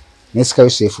 Nesikayo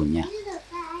chef nya.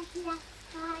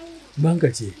 Banka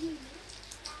ki?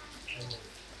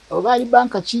 Obali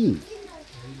banka ki?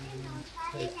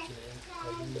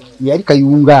 Yali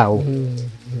Kayunga awo.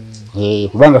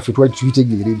 Kubanga ffe twali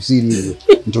tubitegeera ebiseera ebyo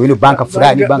nti olina banka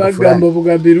fulani banka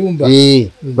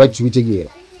fulani. Twali tubitegeera.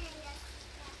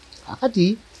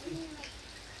 Akati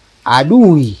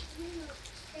adui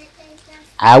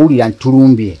awulira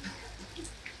ntulumbye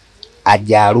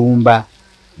ajja alumba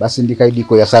basindika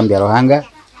idiko yasambya Ruhanga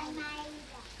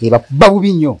ebakuba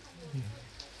bubi nnyo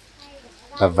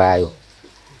bavaayo.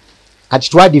 Kati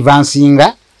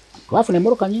twadvansinga twafuna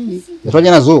emmoroka nyingi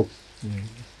etwajja nazo.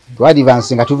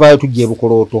 Twadvansinga tuvaayo tujja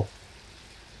Bukolooto.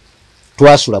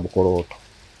 Twasula Bukolooto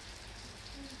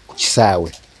ku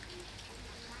kisaawe.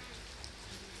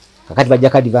 Kakati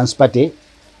bajjako advance party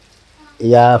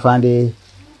eya afande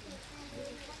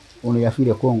ono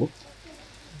yafiire Kongo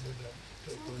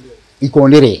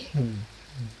Ikondere.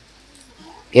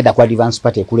 Eda kwa advance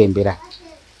party ekulembera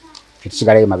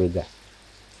tusigalayo mabega.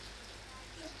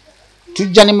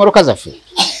 Tujja n'emmoroka zaffe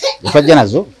twajja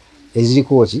nazo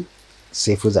eziriko ki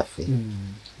seefu zaffe.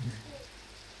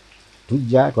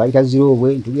 Tujja twalita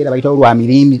Ziroobwe ntugenda bayitawo lwa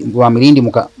Mirindi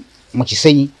mu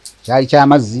Kisenyi kyali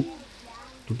ky'amazzi.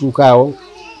 Tutuukaawo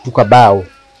tukabaawo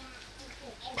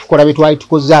tukola bye twali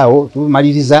tukozaawo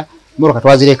tumaliriza moroka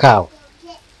twazirekaawo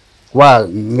kuba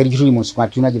ngeri gituli mu nsiko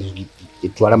tulina gye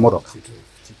tutwala moroka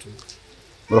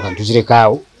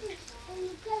tuzirekaawo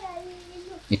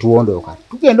ne tuwondooka.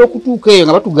 Tugenda okutuuka eyo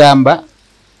nga batugamba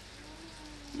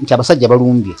nti abasajja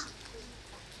balumbye.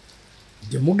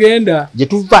 Gye mugenda? Gye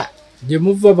tuva. Gye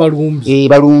muva balumbye?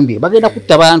 Balumbye. Bagenda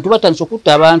kutta abantu, batandise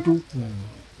okutta abantu.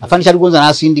 Afande Kyaliwonza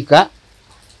n'asindika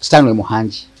Stanley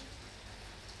Muhanji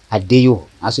addeyo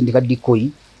asindika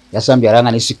dikoyi yasambya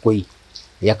Aranga ne Sikoyi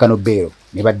eya Kanobero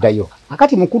ne baddayo.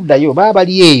 Akati mukuddayo baba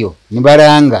bali eyo ne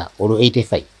balanga olwo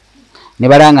 85 ne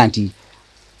balanga nti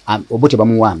obote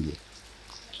bamuwambye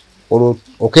olwo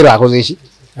okero akoze eki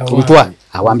tulitwa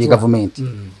awambye government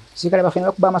sikale bafanya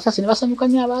bakuba amasasi ne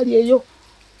basanyukanya abali eyo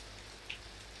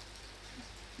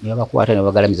ne bakwata ne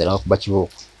bagalamiza ne bakuba kiboko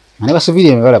ne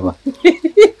basubiri ne balaba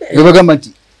ne bagamba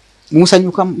nti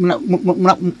musanyuka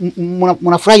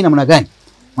mnafurahi na mna gani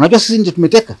unajua sisi ndio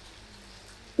tumeteka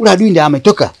ule adui ndiye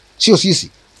ametoka sio sisi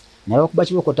ne bakuba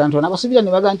kiboko tanto na basubira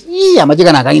ne bagamba nti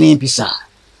amajega nakanyine empisa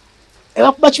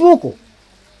bakuba kiboko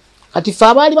kati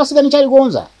fabali basiga nichali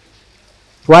gonza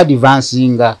twa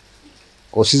advancinga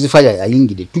osizifaya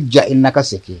yayingide tujja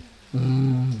enakaseke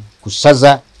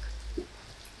kusaza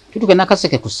tutuke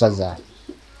nakaseke kusaza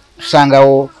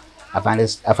kusangawo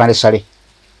afande sale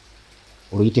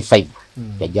oluyite 5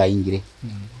 yajja yingire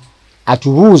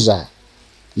atubuza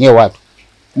nye watu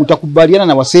mtakubaliana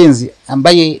na wasenzi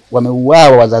ambaye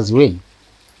wameuawa wazazi wenu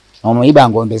na wameiba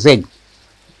ngombe zenu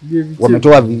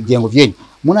wametoa vijengo vyenu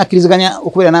munakiriziganya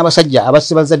okubera n'abasajja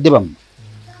abasebazadde bamu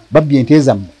babbi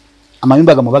enteza mu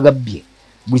amayumba gamu bagabbye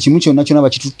buli kimu kyonna kyonna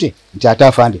bakitutte nti ate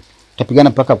afande tapigana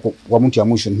mpaka wa muntu ya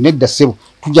mwisho nedda sebo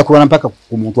tujja kulwana mpaka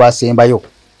ku muntu asembayo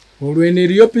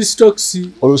olweneriyo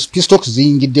pistox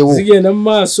ziyingiddewo zigenda mu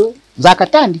maaso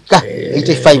zakatandika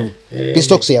 85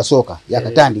 pistox yasooka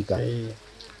yakatandika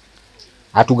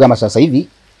atugamba sasa hivi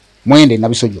mwende na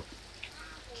bisojo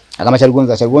agamba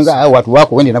chaligonza au watu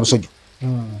wako wende na bisojo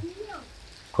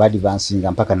twa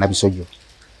advancinga mpaka na bisojo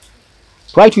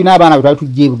twali tulina abaana twali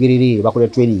tujje bugerere bakola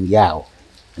training yao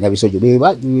na bisojo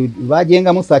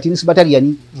bajenga mu 13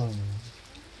 battalion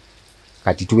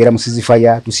kati tubeera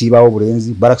musizifaya tusibawo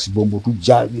bulenzi barracks bombo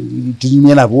tujja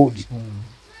tunyimye nabo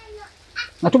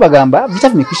natubagamba vita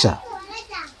vimekwisha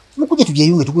mukuje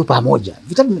tujeyunge tukwe pamoja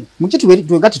vita muje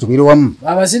tuwengati tubere wamu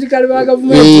abasirikale ba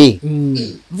government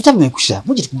vita vimekwisha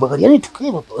muje tukubagaliane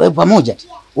tukwe pamoja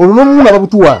olunomu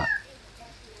ababutuwa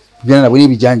tujana nabo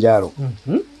nibijanjalo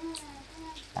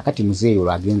akati muzee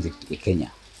yolo agenze Kenya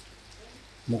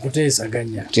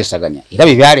mukutesaganya era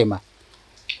bibyalema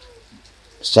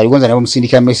Saligonza nabo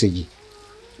musindika message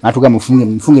natuga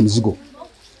mfunge mizigo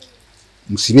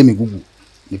musibe migugu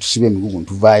nitusibe migugu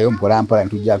ntuvayo mpola mpala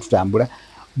ntujja tutambula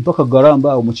mpaka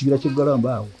Garamba awo mukibira kye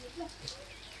Garamba awo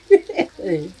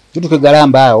tutuke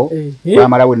Garamba awo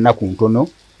bamalawo ennaku ntono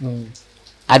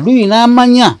adui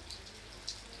n'amanya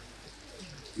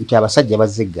nti abasajja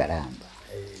bazze Garamba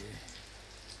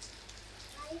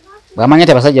bamanya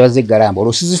nti abasajja bazze Garamba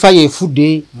olusizifa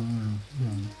yefudde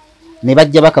ne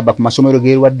bajja bakaba ku masomero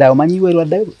geerwaddawo manyiwe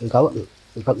erwaddayo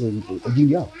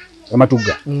ejindi awo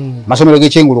amatuga masomero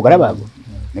g'ekyengulu galabaago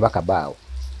ne bakabaawo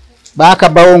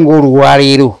bakabawo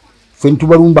ng'olwaleero ffe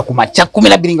ntubalumba ku makya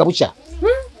 12 nga bukya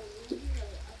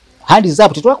handi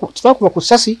zaapo tetwakuba ku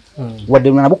ssasi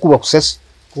wadde nabukuba ku ssasi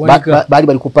baali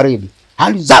bali ku parade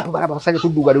handi zaapo balaba basajja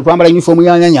tudduga twambala uniform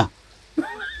ya nyanya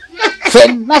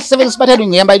fenna 7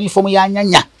 battalion yambala uniform ya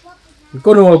nyanya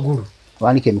mikono waggulu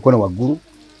twanike emikono waggulu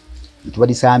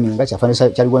tubadisaminga kyafana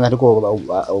kyaligonza teko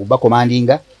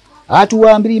bakomandinga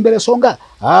atuwambiri mbere songa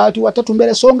atu watatu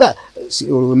mbere songa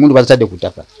mundu bazatade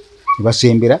kutaka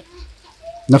basembera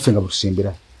nafenga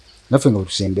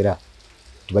butusembera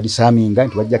tubadisaminga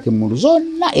tubajjake mundu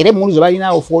zonna ere mundu zo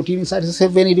balina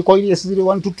 1437 iliko ile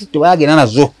 122 tebagena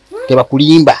nazo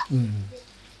tebakulimba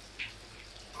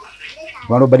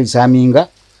bano badisaminga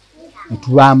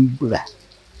tubambula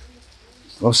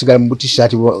wasigala mu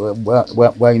t-shirt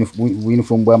bwa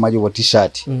uniform bwa majo wa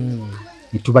t-shirt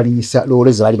nitubalinyisa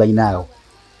loleza bali balinawo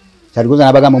Kyaligonza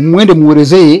nabagamba mwende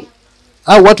muwerezeye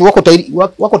au watu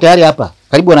wako tayari hapa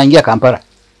karibu wanaingia Kampala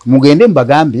mugende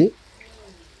mbagambe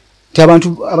ti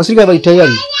abantu abasirikale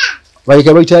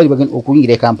bali tayari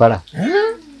okuyingira Kampala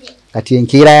kati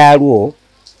enkeera yalwo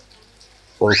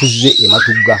okuze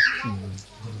ematuga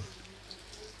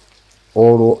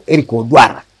olwo eriko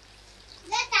dwara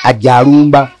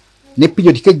ajalumba ne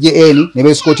pijo TKJN ne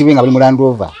bescoti benga bali mu Land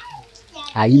Rover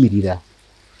ayimirira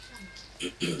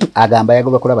agamba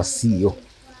yagoba kulaba CEO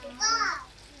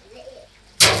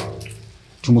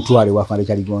tumutwale wafande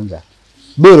Kyaligonza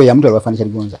bero ya mtu wafande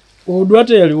Kyaligonza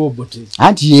odwate yali wobote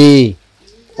anti ye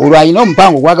olwayina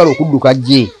omupango gwagala okudduka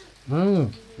je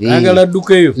agala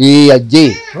dukeyo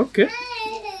ajje okay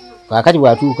wakati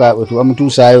watuka wetu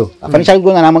wamutusayo afande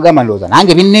Kyaligonza namugamba ndoza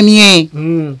nange binnemye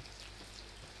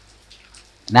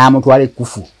na mutwale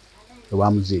kufu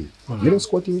wa muzee nero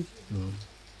skoti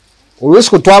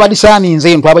olwesiko twabadisami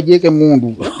nze ntwabajeke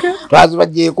mundu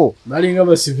twazibajeko balinga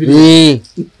basivili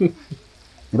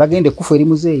nibagende kufu eri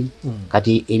muzee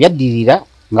kati ebyaddirira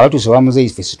nga batuse wa muzee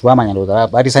fesi twamanya ndoza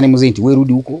batisani muzee nti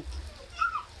werudi huko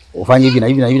ofanye hivi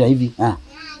na hivi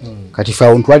kati fa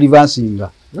on advancinga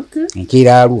okay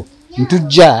nkira alwo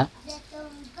ntujja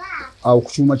awo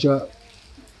kuchuma cha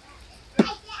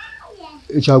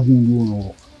echagundu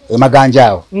ono emaganja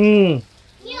awo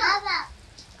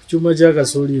kuchuma cha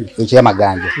kasoli echa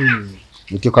maganja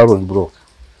muteka road block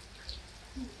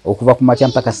okuva ku macha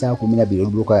mpaka saa 12 road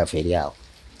block ya feri awo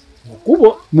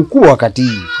mukubwa wakati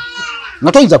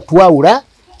nga toyinza kutwawula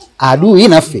adui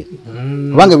naffe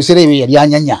kubanga bisere ebyo yali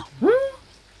anyanya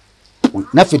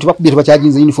naffe tubakubye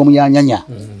tubakyajinza uniform ya nyanya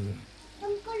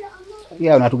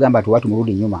yao natugamba tu watu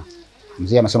murudi nyuma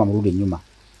mzee amesema murudi nyuma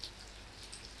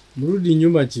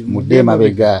chi mudema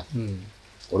bega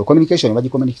olo communication baji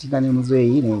communicating ne mzee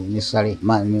ni sale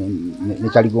ne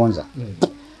Kaligonza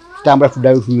tutambula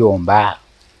tudayo tuyomba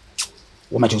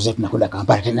wamatuza tunakwenda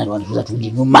Kampala tena wanatuza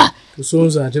turudi nyuma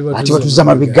tusonza ate batuza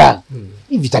mabega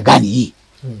hivi vita gani hii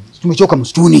tumechoka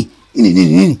msituni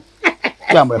nini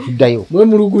tutambula tudayo mwe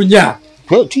mulugunya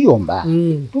tuyomba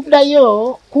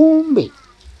tudayo kumbe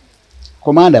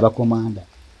komanda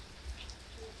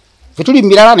fituli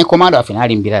mbirala ne komanda wa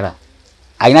finali mbirala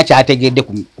aina kyategedde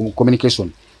ku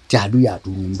communication tyadu ya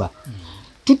tulumba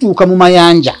tutuuka mu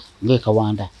mayanja ngeka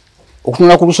wanda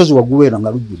okutunula ku lusozi waguwera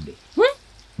nga lujjudde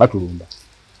batulumba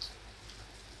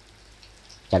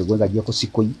Kaligonza ajjako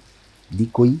sikoyi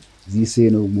dikoyi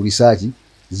ziseno mu research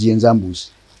ziyenza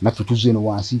mbusi natutuze no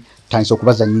wansi tanso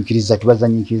kubaza nyikiriza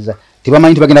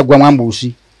tebamanyi tibagenda gwa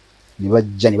mwambusi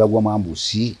nibajja nibagwa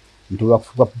mwambusi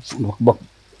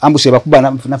ambuse bakuba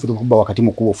nafe tukuba wakati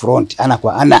mukubo front ana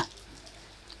kwa ana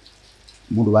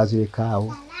mundu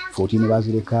bazirekawo 14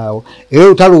 bazirekawo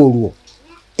lutalo olwo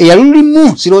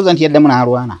eyalulimu siroza nti yaddamu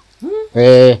n'alwana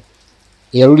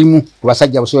eyalulimu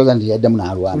kubasajja busoza nti yaddamu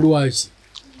n'alwana lwachi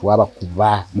twaba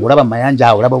kuba mulaba mayanja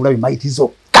awo laba ulabi maiti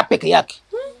zo kapeke yake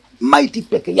maiti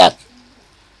peke yake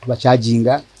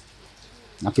tubachajinga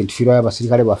nafe ntufira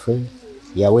abasirikale bafe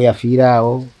yawe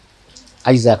yafirao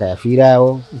Isaac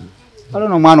yafirao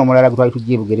balono mwana omulala gutwali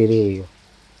tujje Bugerere eyo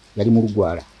yali mu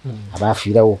Lugwala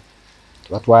abafirawo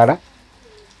tubatwala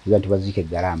tubazike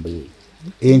garambe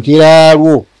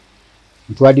entiralwo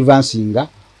ntwa advancinga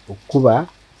okuba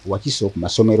wakiso ku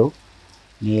masomero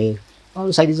ne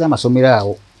saidiza amasomero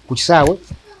awo ku kisaawe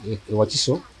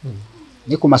wakiso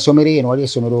ne ku masomero eno wali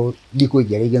esomero diko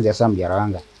ejja ligenza yasambi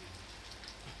yaranga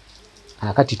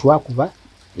akati twakuba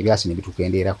ebyasi ne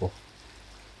bitukenderako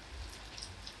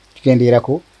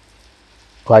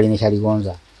twali ne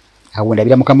Kaligonza awenda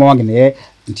bila mukama wange ne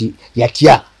nti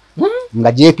yatya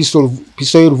nga je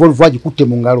pistol revolver agikutte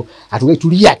mu ngalo atuge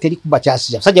tuliya teri kuba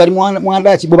kyasi sajja wali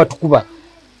mwanda kiboba tukuba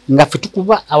nga fe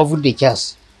tukuba abavudde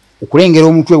ekyasi okulengera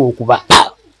omutwe okuba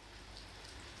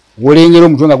wolengera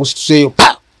omutwe nga gusituseyo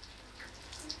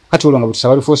kati olwo nga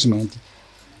butusaba reinforcement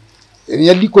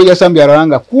yadiko yasambi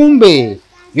aranga kumbe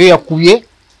yo yakubye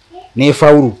ne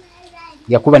faulu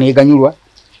yakuba ne ganyulwa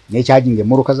ne charging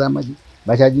emoroka za maji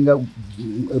bachajinga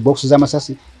box za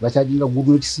masasi bachajinga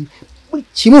gudnotisi buli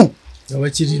kimu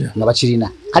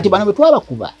ngabachirina kati bana betwaba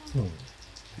kuba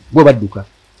bo badduka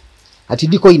ati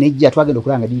diko inejja twagenda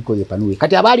okulanga diko yepanuwe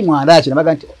kati abali mwandachi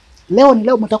nabaga nti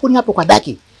leo mtakuni hapo kwa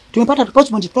daki tumepata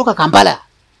passport kutoka Kampala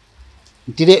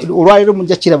ntire olwalero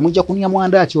mujja kunia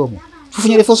mwandachi omo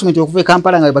tufunye reinforcement okuve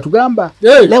Kampala nga batugamba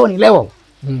leo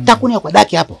takuni kwa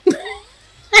daki hapo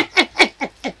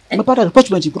umepata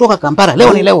passport kutoka Kampala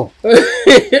leo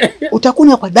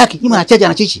utakunya kwa daki nyuma na chaja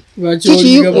na chichi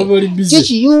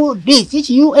you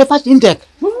first intake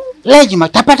lazima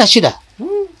tapata shida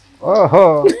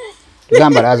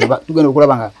tugamba lazima tugenda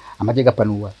okulabanga amajega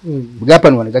panuwa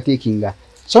gapanuwa ne gatekinga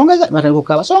songeza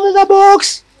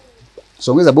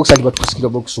box ati batukusikira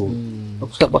box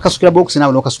bakasukira box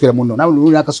nawe nokasukira munno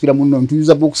nawe nakasukira munno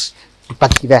ntuyuza box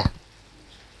tupakira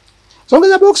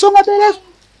songeza box songa bele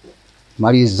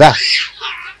maliza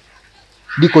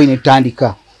diko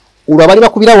inetandika ulabali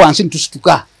bakubira wansi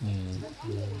ntusituka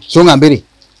songa mbere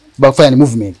bafanya ni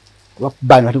movement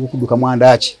bana batiko kuduka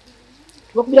mwandachi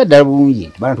bakubira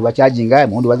dalungi bana tubacharginga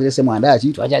mundu bazirese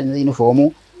mwandachi tubacharginga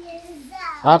uniform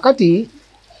akati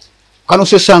kano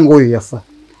sesango yo yafa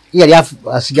yali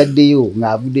asigaddeyo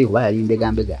ngavudde kuba yali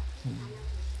mbega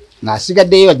nga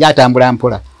asigaddeyo ajatambula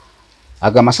mpola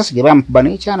aga masasi ge bamukuba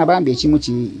n'ekyana bambi ekimu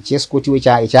kyesikuti we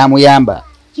ekyamuyamba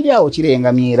kiri awo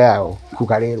kirengamira awo ku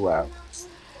kaleerwa awo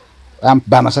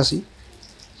bamukuba amasasi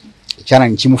ekyana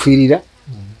nikimufiirira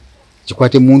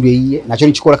kikwate emundu eyiye nakyo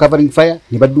nikikola covering fire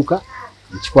ne badduka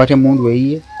kikwate emundu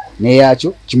eyiye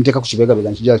neyakyo kimuteeka ku kibegabega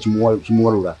nikijala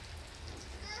kimuwalula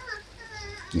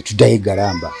netuddayo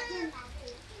egalamba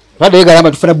twaddayo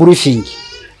egalamba tufuna briefing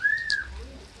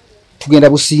tugenda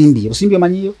busimbi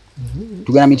omanyiyo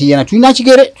tugenda Mitiyana tulina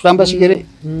kigere tutamba kigere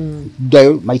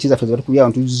dayo maitiza fedha tukuya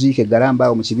abantu tuzike garamba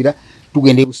au mukibira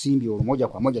tugende Busimbi olwo moja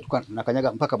kwa moja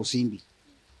tunakanyaga mpaka Busimbi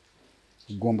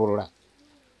kugombolola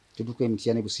tutuke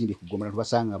mtiyane Busimbi kugombolola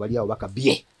tubasanga bali awo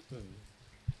bakabye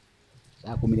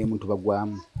akumire muntu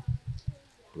bagwamu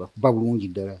tubakuba bulungi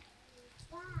ddala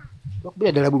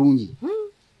bakubira ddala bulungi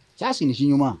kyasi ni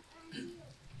kinyuma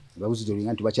babuzito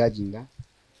linga tubachajinga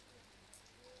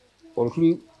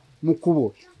olutuli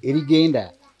mukubo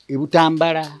erigenda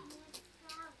ebutambala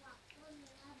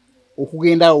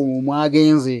okugenda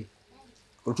omwagenze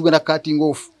olutugenda cutting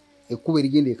off ekuba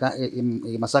erigenda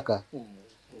e Masaka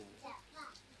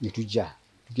netujja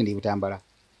tugenda ebutambala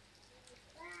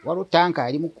walo tanka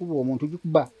ali mukubo omuntu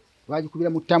gikuba bagikubira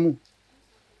mutamu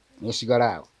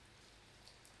nesigala awo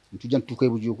ntujja ntutuka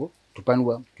ebujuko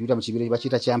tupanwa tuyita mu kibira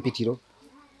bakita kyampitiro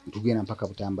tugenda mpaka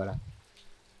Butambala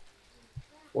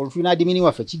olufina adimini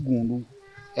waffe Kigundu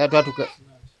twatuka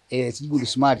Kigundu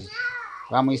smart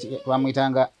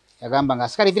twamwitanga yagamba nga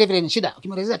askari vile vile ni shida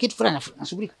ukimwelezea kitu fulani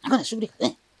nashughulika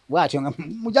bwatyo nga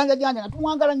mujanja janja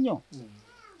natumwangala nnyo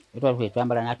twatuka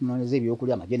Butambala natunoneza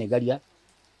ebyokulya amajene galya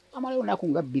amaleo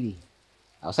nakunga bbiri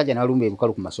abasajja nalumba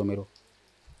ebukalu ku masomero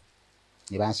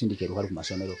ne bansindika ebukalu ku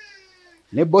masomero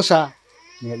ne bossa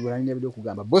ne byo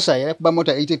kugamba bossa yali kuba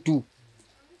mota 82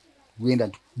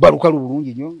 gwenda balukalu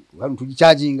bulungi nnyo balu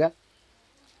tugicharginga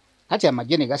kati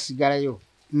amajene gasigalayo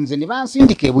nze ne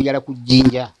bansindika ebuyala ku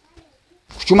jjinja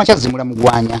ku kyuma kya zimula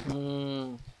mugwanya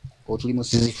otuli mu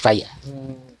sizi fire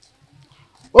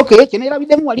okay kene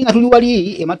erabiddemu wali nga tuli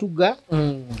wali ematugga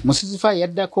mu sizi fire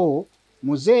yaddako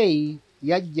muzeeyi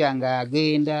yajjanga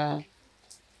agenda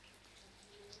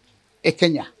e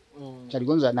Kenya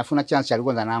chaligonza nafuna chance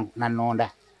chaligonza na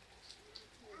nonda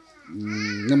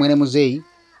ne mwene muzeeyi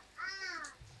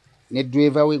ne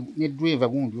driver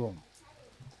gundi ono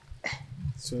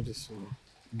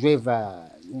driver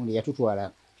gundi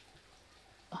yatutwala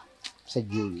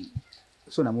sajjuli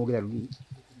so namwogera luli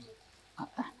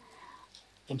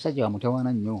emusajja wa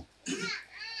mutawana nnyo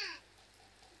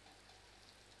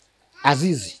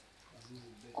Azizi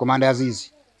komanda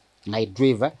Azizi na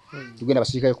driver tugenda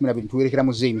basirikale 12 tuwerekera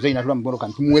muzeeyi natula mboroka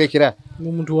tumuwerekera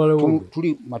omuntu wale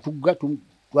tuli matugga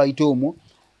twayite omwo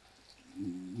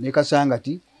ne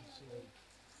Kasangati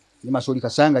ne Masoli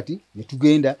Kasangati ne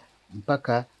tugenda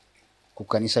mpaka ku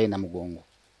kanisa ina Mugongo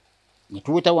ne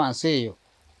tuweta wansi eyo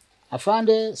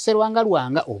afande Serwanga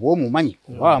Lwanga obwo mumanyi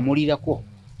wamulirako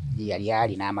yali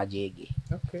ali n'amajege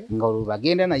nga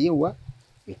bagenda na yewa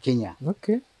e Kenya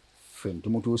fen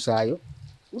tumutusaayo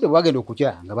ude bagenda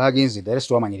okutya nga bagenze dare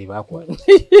twamanyire bakwa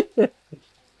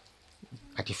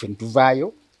kati fen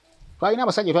tuvaayo twalina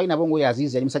abasajja twalina bongo ya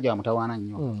Azizi ali musajja wa mutawana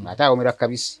nnyo ate awomera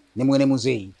kabisi ne mwene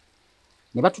muzeeyi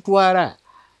ne batutwala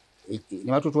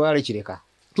ekireka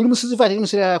tuli musizifa tuli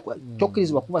musira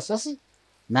tokkirizibwa kuba sasi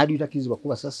nadi utakirizibwa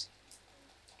kuba sasi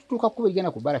tutuka kuba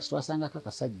igana ku barracks twasanga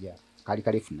kakasajja kali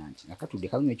lieutenant nakatudde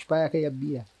kalunye ekipa yake ya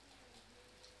bia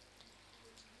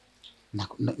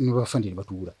ne bafandire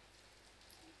batuula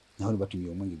nawe batumye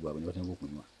omwenge gwabwe ne batango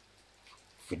okunywa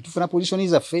fe tufuna position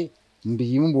zaffe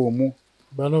mbiyimbo omu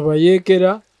bano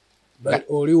bayekera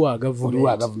oli wa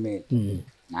government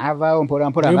navaawo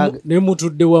mpola ne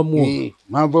mutudde wamu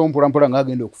navaawo mpola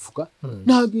ngagenda okufuka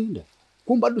nagenda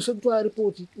kumbaduse kutwala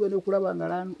report tuwene okulaba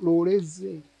nga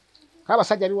loleze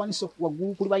kabasajja biwanise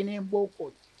waggulu kuli balina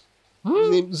emboko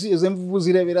zenvuvu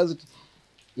zirebera ziti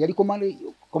yali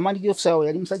command officer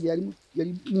yali musajja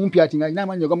yali mumpi ati nga alina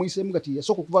amanyi gamuyisemu gati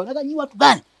yasooka okuva naganyi watu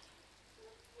gani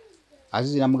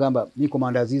Azizi namugamba ni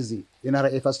commander Azizi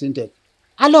NRA first intake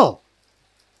alo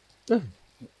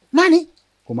nani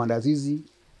commander Azizi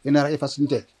NRA first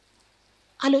intake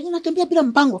alo yeye anatembea bila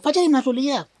mpango fajari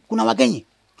mnatolea kuna wagenyi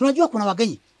tunajua kuna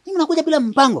wagenyi ni mnakuja bila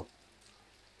mpango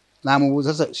na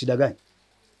mubuza sasa shida gani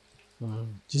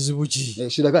kizibuchi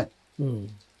shida gani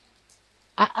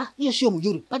hiyo sio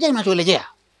mjuri fajari mnatolea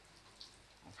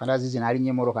fanda Azizi na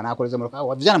alinye moroka na akoleza moroka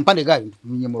wavijana mpande gari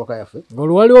tunye moroka yafe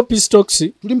ngolo waliwo pistox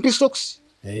tuli mpistox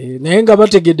naye nga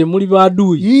bategedde muli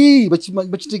baduyi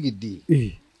bakitegedde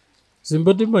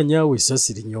zimbadde manyawe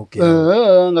sasi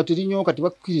linyokera nga tulinyoka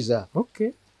tibakkiriza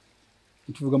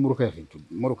tuvuga moroka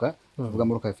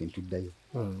yafe ntuddayo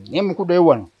naye mukuddayo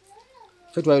wano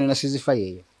ffe twalina na sizifa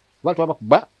yeeyo kuba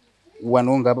twabakuba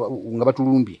wano nga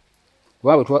batulumbye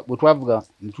kuba bwe twavuga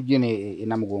netujje ne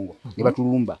Namugongo ne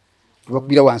batulumba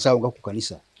tubakubira wansi awo nga ku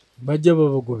kanisa bajja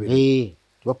babagobera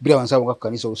tubakubira wansi awo nga ku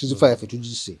kanisa olusizifa yaffe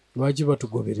tugisse lwaki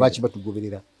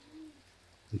batugoberera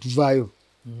ntuvaayo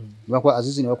Bakwa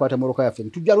Azizi ne bakwata moroka yaffe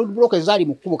tujja road block ezali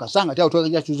mu kubo Kasanga tawo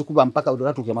twagenda tuzikuba mpaka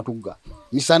udolatuke Matugga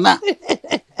misana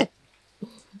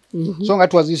so nga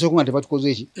twazise ku nga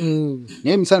tebatukoze eki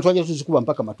naye emisana twajja tuzikuba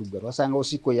mpaka Matugga twasanga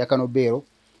osiko ya Kanobero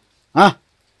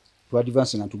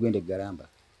twadvance nga tugenda e Garamba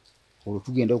olwo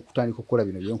tugenda okutandika okukola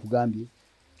bino bye nkugambye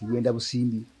tugenda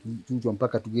Busimbi tutyo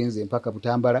mpaka tugenze mpaka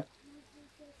Butambala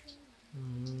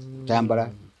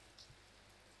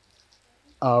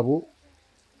abo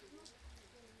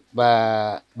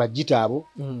bajita abo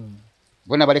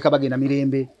bona baleka bagenda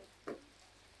Mirembe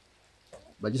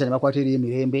bajita ne bakwata eri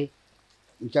Mirembe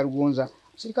Nchalugonza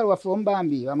sirikali waffe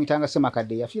Ombambi bamwitanga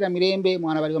Semakadde yafiira Mirembe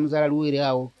mwana bali bamuzaala Luwere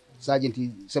awo Sergeant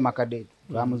Semakadde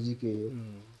bamuzike eyo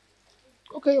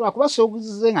okay wakuba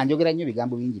soguzize nga njogera nnyo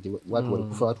bigambo bingi watu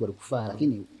wali kufa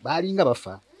lakini balinga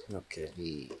bafa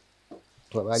okay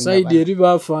Saidi eri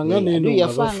bafanga neno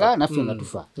yafanga naffe nga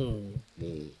tufa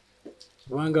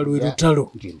wanga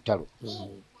lutalo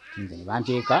nze ne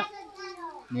banteeka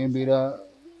nembera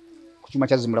ku kyuma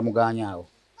kyazimula muganya awo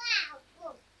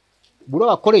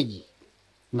Bulowa college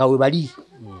nga we bali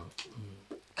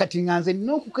kati nganze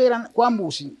n'okukeera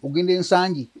kwambuusi ogenda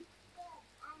ensangi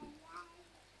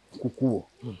kukuwo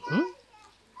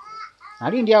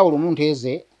ali ndi awo lumuntu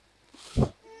eze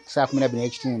saa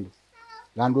 12:00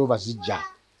 Land Rover zijja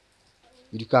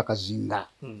iriko akazinga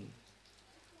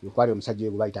yokwali omusajja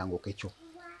we bayitanga Okekyo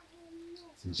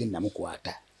nze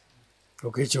namukwata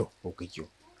Okekyo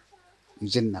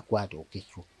nze nakwata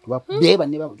Okekyo tubabeba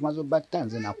ne tumaze batta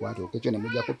nze nakwata Okekyo ne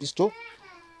mujja ko pisto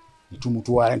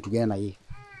nitumutwala ntugenda naye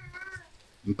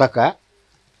mpaka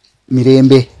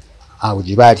Mirembe awo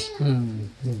jibali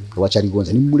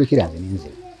Takyalina nimulekera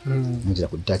nze nzira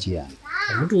ku ttachi yange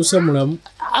omuntu usamulamu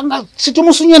anga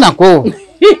situmusunye nako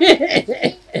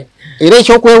era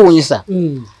ekyokwewuunyisa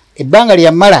ebbanga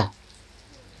lyamala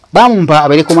bamumpa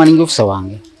abeere commanding officer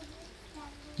wange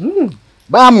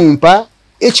bamumpa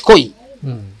ekikoyi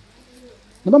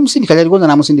ne bamusindika Takyalina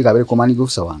namusindika abeere commanding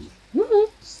officer wange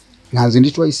nga nze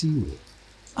ndi twayisiiwe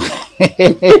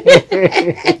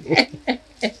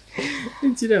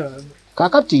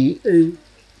kakati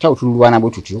kyawutululwana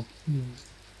bwe tutyo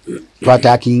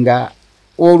twatakinga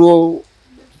olwo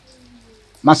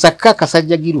Masaka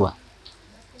kasajjagirwa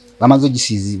bamaze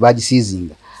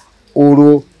bagisiizinga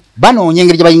olwo banoonya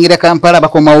engeri gye bayingira Kampala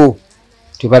bakomawo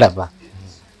tebalaba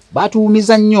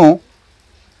batuumiza nnyo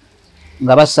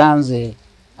nga basanze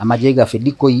amagye gaffe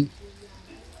Dikoyi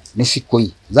ne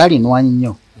Sikoyi zaalinwanyi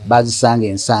nnyo bazisanga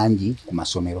ensangi ku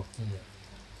masomero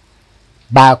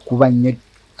bakuba nnyo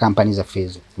kampani zaffe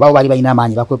ezo babo bali balina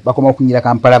amaanyi bakoma okunyira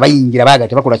Kampala bayingira baagala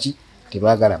tebakola ki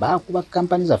tebaagala bakuba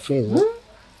kampani zaffe ezo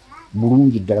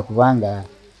bulungi ddala kubanga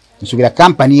nsuubira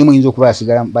kampani emu yinza okuba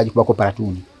yasigala bagikubako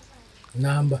paratuuni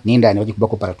namba nindaani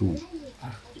bagikubako paratuuni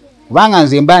kubanga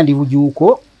nze mba ndi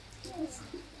Bujuuko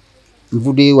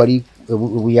nvuddeyo wali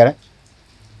Buyala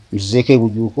ntuzeeko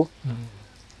Bujuuko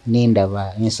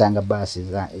nindaba nsanga baasi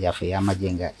yaffe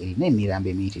ey'amagye nga erina emirambo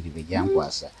emiyitirivu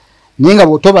egyankwasa naye nga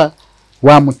bw'otoba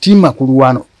wa mutima ku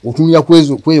lwano otunulira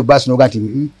kweyo baasi noga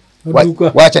nti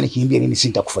wacha nikimbia nini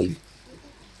sintakufa hivi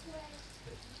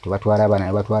tubatwala abana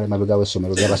ne batwala emabega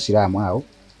w'essomero ly'abasiraamu awo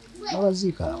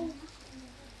babaziika awo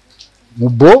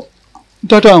mubbo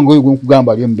taata wange oyo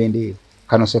gwenkugamba ali Emubende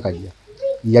Kanose Kalya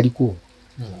yaliko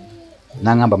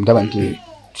nangamba mutaba nti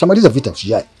tusamaliza vita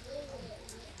tukijali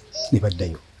ne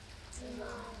baddayo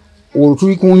olwo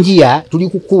tuli ku njia tuli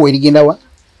ku kkubo erigenda wa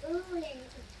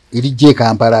erijja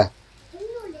Kampala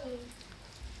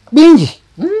bingi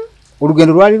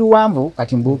olugendo lwali luwanvu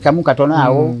kati mbukamu katono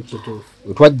awo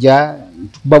twajja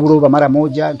tukuba Buloba mara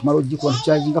moja tumala ojjiko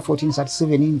tukyajinga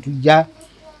 1437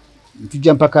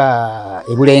 tujja mpaka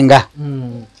Ebulenga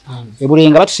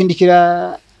Ebulenga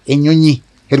batusindikira ennyonyi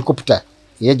helicopter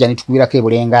yajja nitukubirako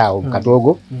Ebulenga awo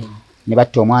Kadogo ne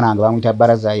batta omwana wange bamuyita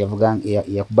Baraza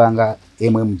yakubanga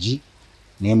MMG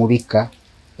nemubikka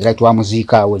era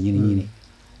twamuziika awo nyini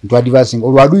ntwadivasing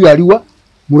olwadu yaliwa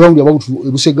mulawuli ababutu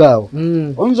Ebusegaawo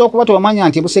oyinza okuba tewamanya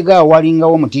nti Ebusegaawo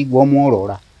walingawo omuti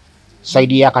gw'omwoloola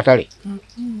saidi ya Katale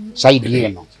saidi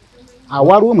eno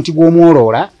waliwo omuti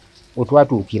gw'omwoloola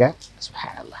otwatuukira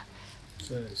subhanallah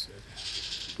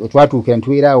otwatuukira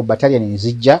ntubeera awo battalion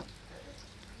nezijja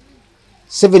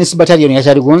 7th battalion ya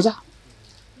Kyaligonza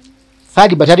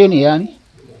 3rd battalion yani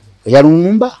ya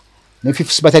Lumumba ne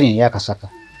 5th battalion ya Kasaka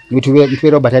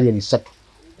nitubeera battalion 3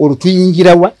 olwo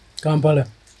tuyingira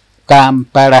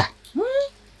Kampala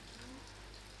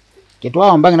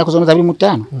tetwawamba ngenda kusomesa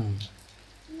 25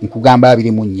 nkugamba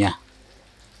 24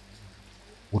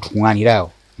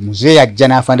 otukuŋŋaaniraawo muzeeyi ajja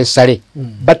n'afande Sale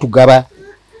batugaba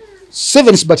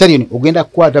 7th battalion ogenda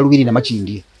kukwata Lubiri na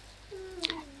Makindye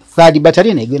 3rd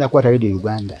battalion egenda kukwata Radio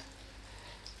Uganda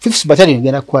 5th battalion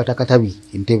egenda kukwata Katabi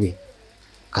Entebbe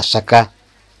Kasaka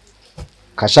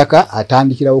Kasaka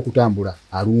atandikirawo okutambula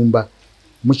alumba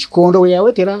mu kikondo we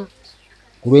yawetera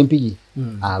ku lw'empigi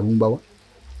alumbawa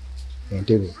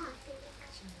Entebbe.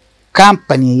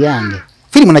 Kampani yange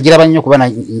filimu nagiraba nnyo kuba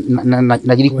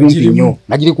nagiri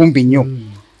kumpi nnyo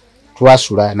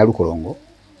twasula na Lukolongo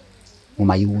mu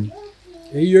Mayuuni.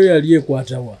 Eyo yali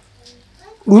ekwatawa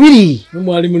Lubiri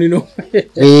mwali munino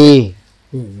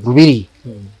Lubiri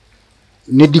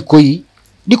ne Dikoyi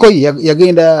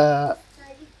yagenda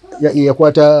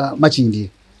yakwata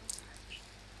Makindi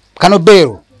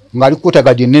Kanobero ngali kuta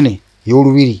gadi nene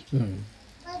y'Olubiri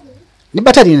ne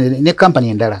batali ne kampani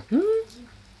endala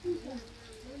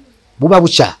buba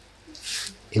bucha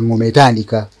engoma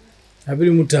etandika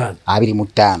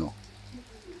 25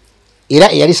 era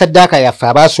yali saddaaka yaffe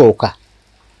abasooka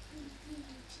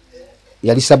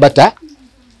yali Sabata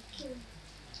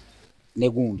ne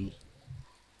gundi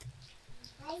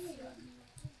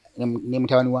ne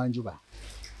mutabani wa Njuba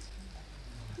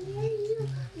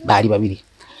bali babiri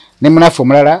ne munafu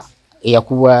omulala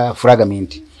eyakubwa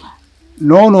fragment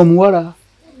nono omuwala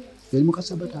yali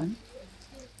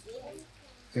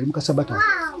mukasabata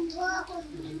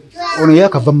ono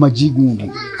yakava maji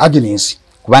gundi Agnes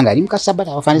kubanga ali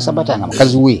mukasabata abafani Sabata nga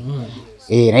mukazi we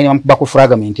naye bamukuba ku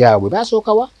fragment yaabwe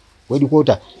basooka wa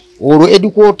edukota olwo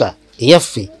edukota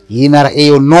eyaffe NRA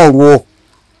eyo nolwo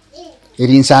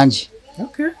eri nsangi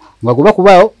nga kuba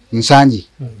kubaawo nsangi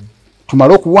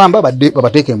tumale okuwamba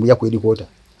babateeke embuya ku edukota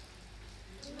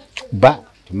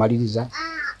tumaliriza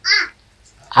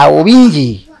awo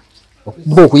bingi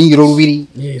okuyingira Olubiri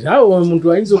era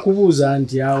omuntu ayinza okubuuza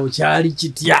nti awo kyali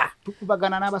kitya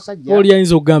tukubagana n'abasajja oli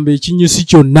ayinza okugamba ekinyusi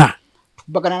kyonna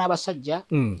tukubagana n'abasajja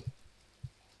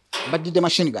badidde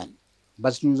machine gun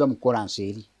bazitunuza mu kolansi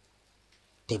eri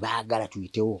tebaagala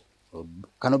tuyitewo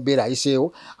Kanobera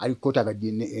ayiseewo alikota gadde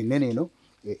enene eno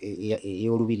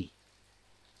ey'Olubiri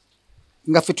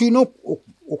nga ffe tulina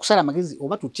okusala amagezi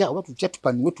oba tutya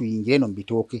tupanuwe tuyingire no mu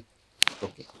bitooke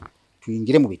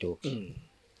tuyingire mu bitooke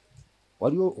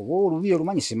waliwo oba Olubiri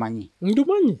olumanyi simanyi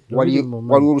ndumanyi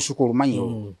waliwo olusuku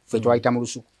olumanyi ffe twayita mu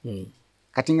lusuku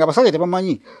kati nga abasajja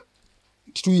tebamanyi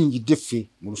tituyingidde ffe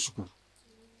mu lusuku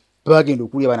bagenda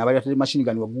okulya bana bali atali machine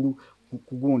gun waggulu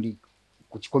ku gundi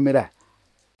ku kikomera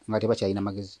nga tebakyalina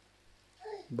magezi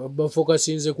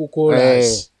bafokasinze ku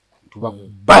chorus tuba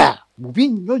bubi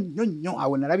nnyo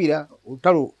awo nalabira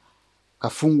olutalo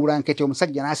Kafungula nkete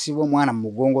omusajja n'asiba omwana mu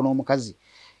mugongo n'omukazi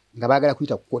nga baagala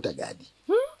kuyita ku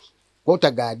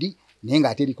kota gadi naye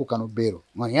ng'ateriko Kanobero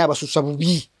naye abasusa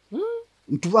bubi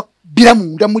ntuba bira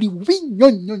munda muli bubi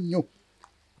nnyo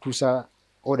tusa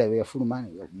oda yafuluma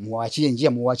muwachie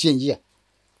njia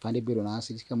Fande Bero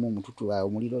n'asirikamu omututu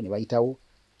omuliro ne bayitawo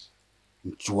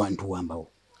ntuwambawo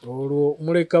olwo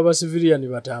muleka abasiviliani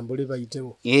batambule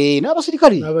bayitewo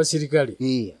n'abasirikale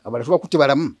abalala tubakutte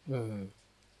balamu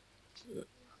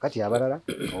kati abalala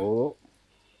olwo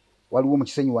waliwo mu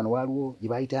Kisenyi wano waliwo gye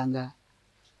bayitanga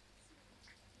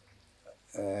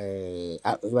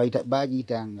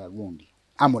bagiyitanga gundi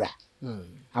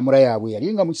amura yaabwe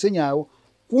yali nga mu Kisenyi awo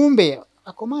kumbe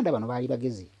akomanda bano baali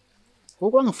bagezi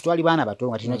okubanga ffe twali baana bato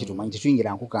nga tulina kitumanyi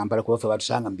tetuyingira nku Kampala kuba ffe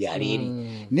batusanga mu byalo eri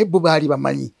ne bo baali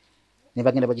bamanyi ne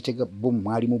bagenda bagitega bomu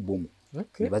mwalimu bomu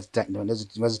ne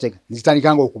bazitega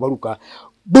nizitandikanga okubaluka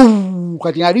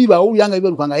kati aliba owulanga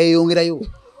bibaluka nga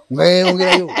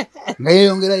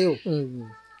yeeyongerayo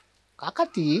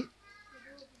kakati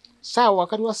saawa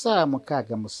wakati wa saawa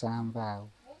 6:7 awo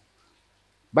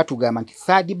batugamba nti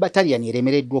 3rd Battalion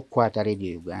eremereddwa okukwata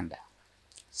Radio Uganda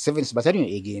 7th Battalion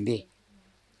egende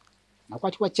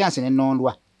nakwatibwa chance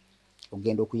n'ennondwa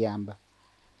ogenda okuyamba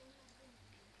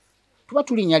tuba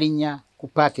tulinya ku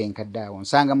paaka enkadde awo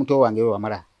nsanga muto wange we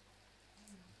Wamala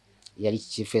yali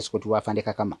chief escort wa Fande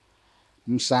Kakama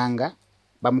musanga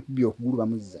bamukubye okugulu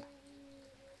bamuzza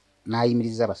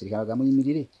n'ayimiriza abasirikale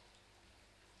bagamuyimirire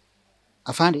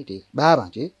afande te baba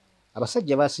nti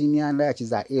abasajja basiimya ndaki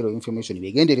za Aero Information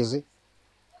begendereze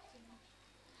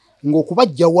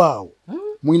ng'okubajja waawo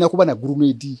mwina kuba na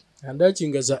grenade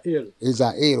andaki za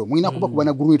Aero mwina kuba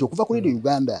na grenade okuva ku Radio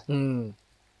Uganda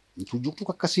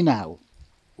ntujukutuka kasinaawo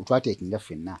utwatekinga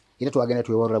ffenna era twagenda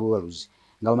twewarula bwewaluzi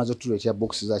nga bamaze otuleetera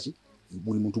box zaki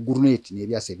buli muntu grenade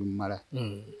n'ebyasa ebimumala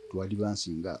twali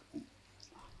bansinga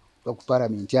ku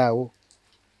parliament awo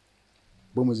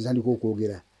bomu zitandika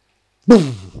okwogera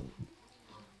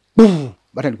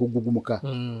batandika okugugumuka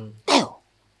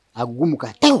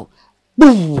agugumuka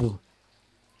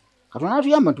Katonda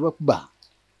n'atuyamba tubakuba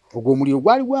ogwo omuliro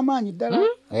gwali gw'amaanyi ddala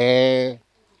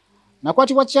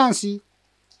nakwatibwa chance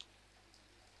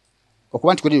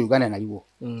okuba nti Radio Uganda naliwo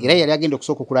era yali agenda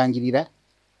okusooka okulangirira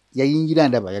yayingira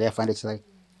ndaba yali afande Kisale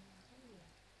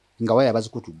nga waya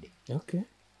bazikutudde Okay.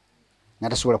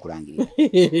 natasobola kulangirira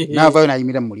n'avaayo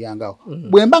n'ayimira mu mulyango awo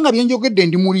bwe mba nga byenjogedde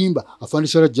ndi mulimba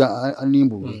afandisa Alojja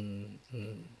animbulwe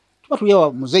tuba tuli awo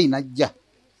muzeeyi n'ajja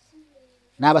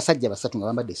n'abasajja 3 nga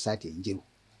bambadde essaati enjeru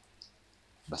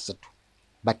 3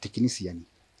 batekinisiyani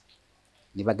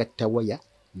ne bagatta waya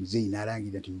muzeeyi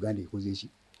n'alangirira nti Uganda ekoze eki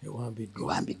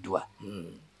ewambiddwa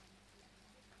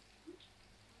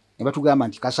ne batugamba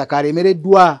nti Kasaka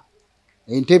alemereddwa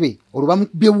Entebbe olwo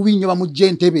bamukubye bubi nnyo bamugja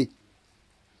Entebbe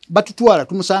batutwala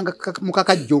tumusanga mu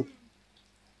kakajjo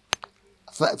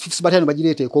 5 batano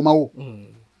bagireeta ekomawo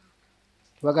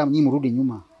tubagamba nyi murudi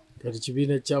nyuma kati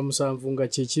kibiina kya 7 nga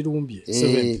kye kirumbye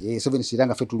 7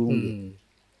 siranga fe tulumbye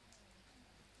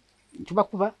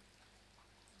tubakuba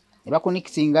ne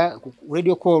bakonekitinga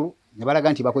radio call ne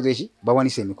balaga nti bakoze eki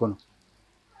bawanise emikono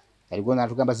aligonda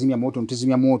atugamba zimya moto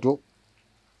ntuzimya moto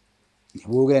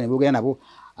ne boogera nabo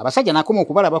abasajja nakoma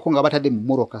okubalabako nga batadde mu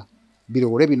moroka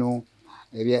birowole bino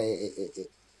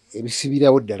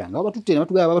ebisibirawo ddala nga batutte ne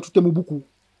batugamba batutte mu buku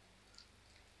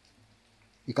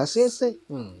ikasese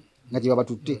nga gye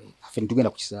babatutte affe ne tugenda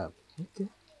ku kisaawe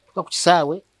tuka ku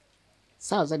kisaawe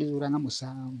saawa zali zuula nga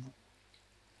 7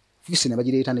 fisi ne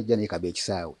bagireeta nejja nekaba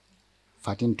ekisaawe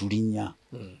fate ntulinnya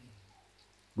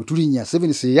bwe tulinnya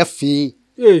 7 se yaffe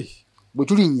bwe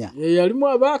tulinnya yalimu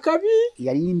abakabi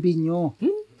yalimbi nnyo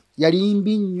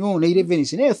yalimbi nnyo ne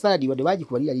 11 ne 3 wadde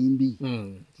bagikuba ni yalimbi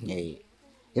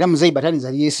era muzeeyi batani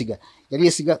zali yesiga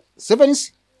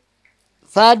 7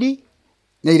 3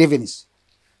 ne 11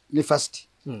 ne first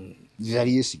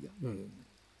zali yesiga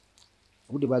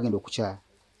obudde bwagenda okukyala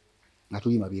nga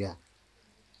tuli mabira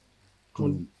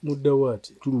mudda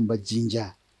wati tulumba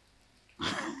Jinja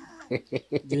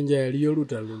Jinja yaliyo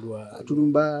lutalo lwa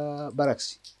tulumba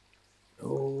barracks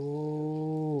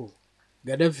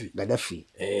Gaddafi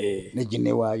ne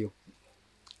jinne waayo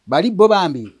bali bo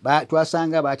bambi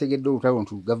twasanga bategedde olutalo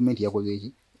ntu government yakoze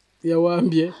eki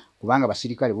yawambye kubanga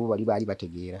basirikale bo bali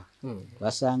bategeera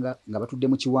basanga nga batudde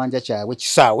mu kiwanja kyabwe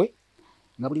kisaawe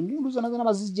nga buli mundu zona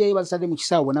bazijjayo bazitadde mu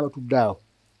kisaawe n'abatudde awo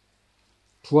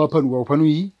twapanuwa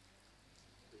opanuyi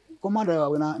komanda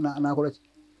wawe nakola ki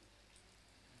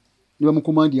niba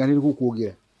mukomandi yaneri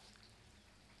kukwogera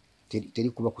teri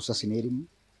kuba kusasi n'erimu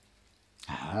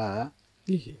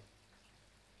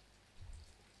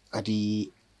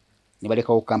kati ne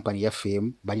balekawo kampani ya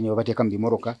FM bali ne babateeka mu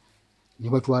bimoroka ne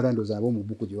batwala ndoza abo mu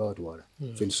buku gye babatwala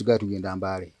ffe tusigala tugenda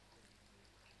Mbaale.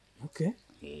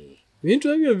 Bintu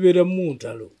ebyo bibeera mu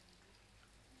ntalo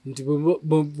nti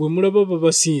bwe mulaba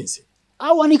babasinze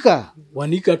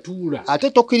wanika tuula ate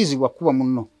tokkirizibwa kuba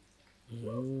munno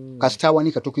kasita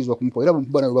wanika tokkirizibwa kumupa era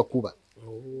bumukuba nawe bakuba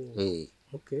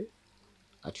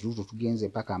kati luto tugenze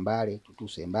mpaka Mbaale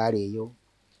tutuuse Mbaale eyo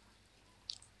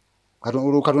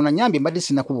Katonda nyambi mbadde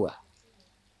sinakubwa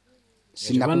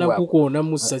kukoona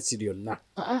mu ssasi lyonna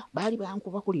baali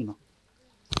bankuba ku lino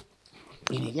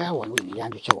eryawano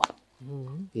eryanjo kyawano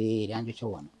eryanjo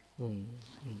kyawano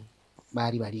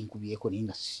baali balinkubyeko naye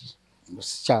nga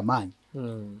sikyamaanyi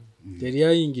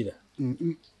teryayingira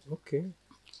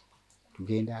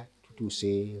tugenda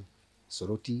tutuuse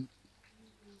Soroti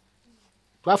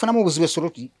twafunamu obuzibu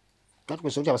Soroti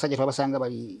twatuka Soroti abasajja twabasanga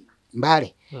bali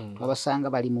Mbaale twabasanga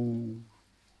bali mu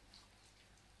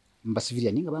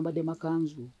basiviliani nga bambadde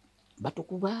makanzu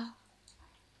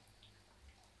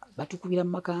batukubira mu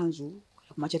makanzu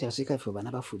kumachete basirikale ffe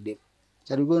bana bafudde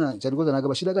Kyaligoza naga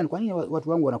bashiragani kwa nini watu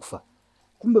wangu wanakufa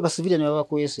kumbe basiviliani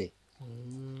babakwese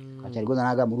Kyaligoza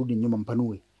naga murudi nyuma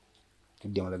mpanuwe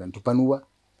tudde malaga ntupanuwa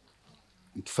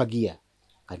ntufagia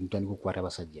kati ntandika okukwata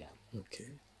abasajja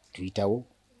tuyitawo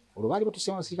olwo baali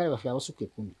batusema abasirikale baffe abasukka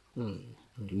 10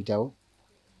 tuyitawo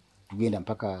tugenda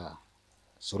mpaka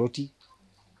Soroti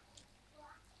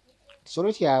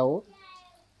awo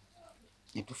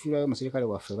netufiirayo omusirikale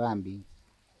waffe bambi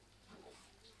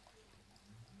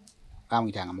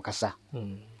kamuyitanga Mukasa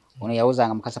ono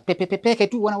yawozanga Mukasa peke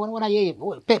tu wana yeye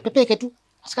peke tu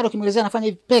askari ukimwelezea anafanya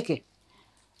hivi peke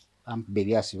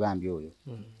Beliasi bambi oyo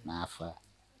nafa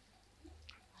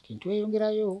ati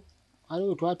ntweyongerayo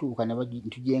aliyo twatuuka ne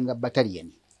tujenga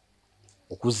battalion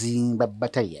okuzimba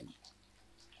battalion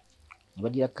ne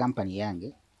badira kampani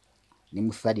yange ne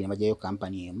Muthadi ne bajayo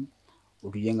kampani emu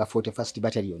otujenga 41st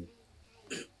battalion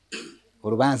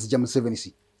olubanzi ja mu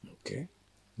 7C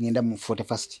ngenda mu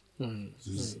 41st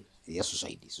ya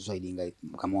society nga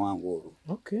mukama wangu olwo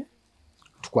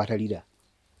tukwatalira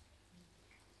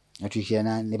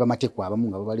natuyikirana ne bamatekwa abamu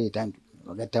nga babaleeta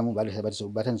bagattamu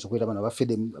batandise okweta bano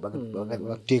abafedde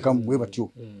bateekamu bwe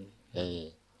batyo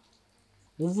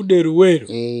muvudde Luweero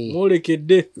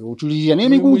mwolekedde otulirira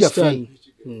n'emiguja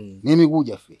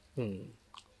ffe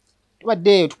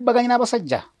tubadde tukubaganya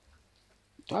n'abasajja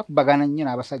twakubagana nnyo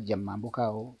n'abasajja mu mambuka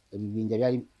awo ebibinja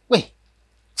byali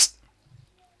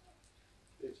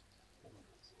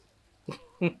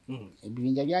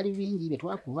ebibinja byali bingi bye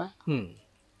twakuba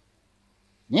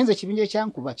naye nze ekibinja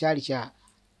ekyankuba kyali kya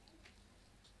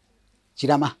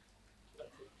kirama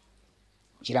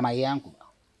yeyankuba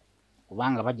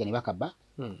kubanga bajja ne bakaba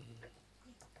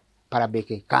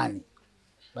parabeke kani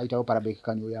bayitawo parabeke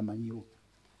kani oyo amanyiwo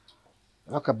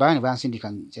bakaba ne bansindika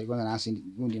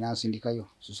gundi nansindikayo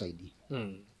suicide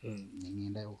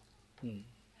nengendayo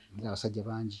abasajja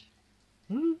bangi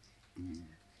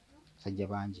basajja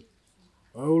bangi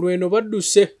olweno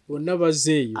badduse bonna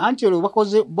bazzeeyo anti olwo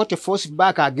bakoze bote force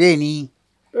back again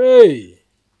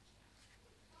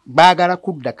baagala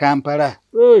kudda Kampala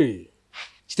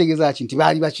kitegeeza ki nti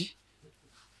baali baki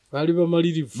baali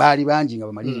bamalirivu baali bangi nga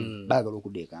bamalirivu baagala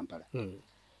okudda e Kampala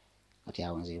kati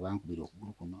awo nze bankubira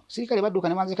okugulu kuno sirikale badduka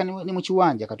ne banzika ne mu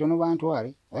kiwanja katono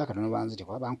bantwale oba katono banzite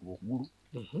kuba bankuba okugulu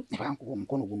ne bankuba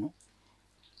omukono guno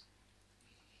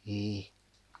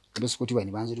abesikoti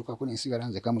bani banzirukako nensigala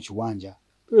nzeka mu kiwanja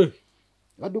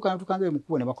badduka natukanze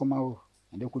mukubo ne bakomawo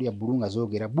ende kulya bulunga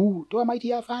zoogera towa maiti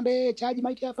ya afande chaji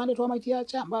maiti ya afande towa maiti ya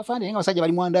chamba afande nga basajja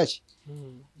bali mwandaki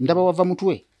ndaba wava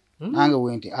mutwe nange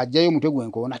wente ajjayo mutwe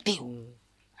gwenkoona teo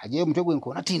ajayo mutwe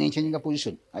gwenkoona tina enchenjinga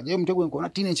position ajayo mutwe gwenkoona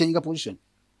tina enchenjinga position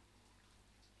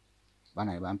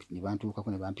bana ne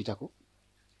bantuukako ne bampitako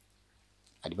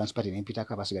advance party ne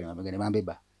mpitako abasigale mabega ne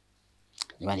bambeba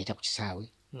ne bandeeta ku kisaawe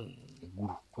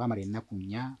eggulu twamala ennaku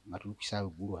 4 nga tuli ku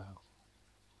kisaawe eggulu awo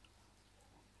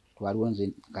twaliwo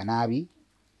nze Kanaabi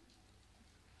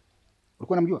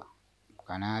ulikuwa namjua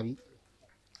Kanaabi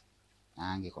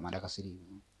nange komanda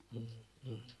Kasirivu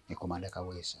ne komanda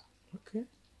Kaweesa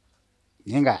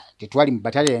nenga tetwali mu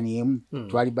battalion yemu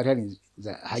twali battalion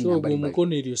za high number so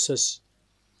mukono ilyo sasi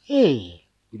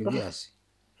bilo byasi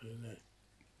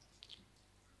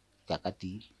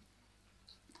kakati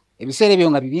ebiseera ebyo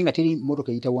nga bibinga teri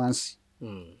motoka eyita wansi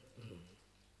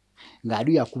nga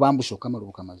adu yakubambusha okamala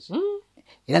okamazi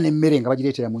era n'emmere nga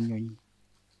bagireetera mu nnyonyi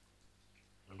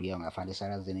buli nga afande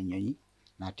salaze n'ennyonyi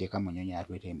n'ateeka mu nnyonyi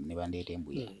atwete ne bandeeta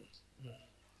embuya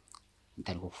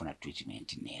ntaliko okufuna treatment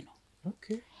neeno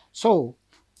so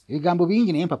ebigambo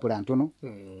bingi naye empapula ntono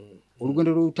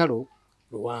olugendo lw'olutalo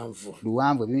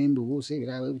luwanvu ebimbubuuse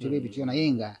ebirala ebityo naye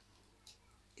nga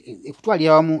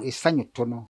ekutwalira wamu essanyu ttono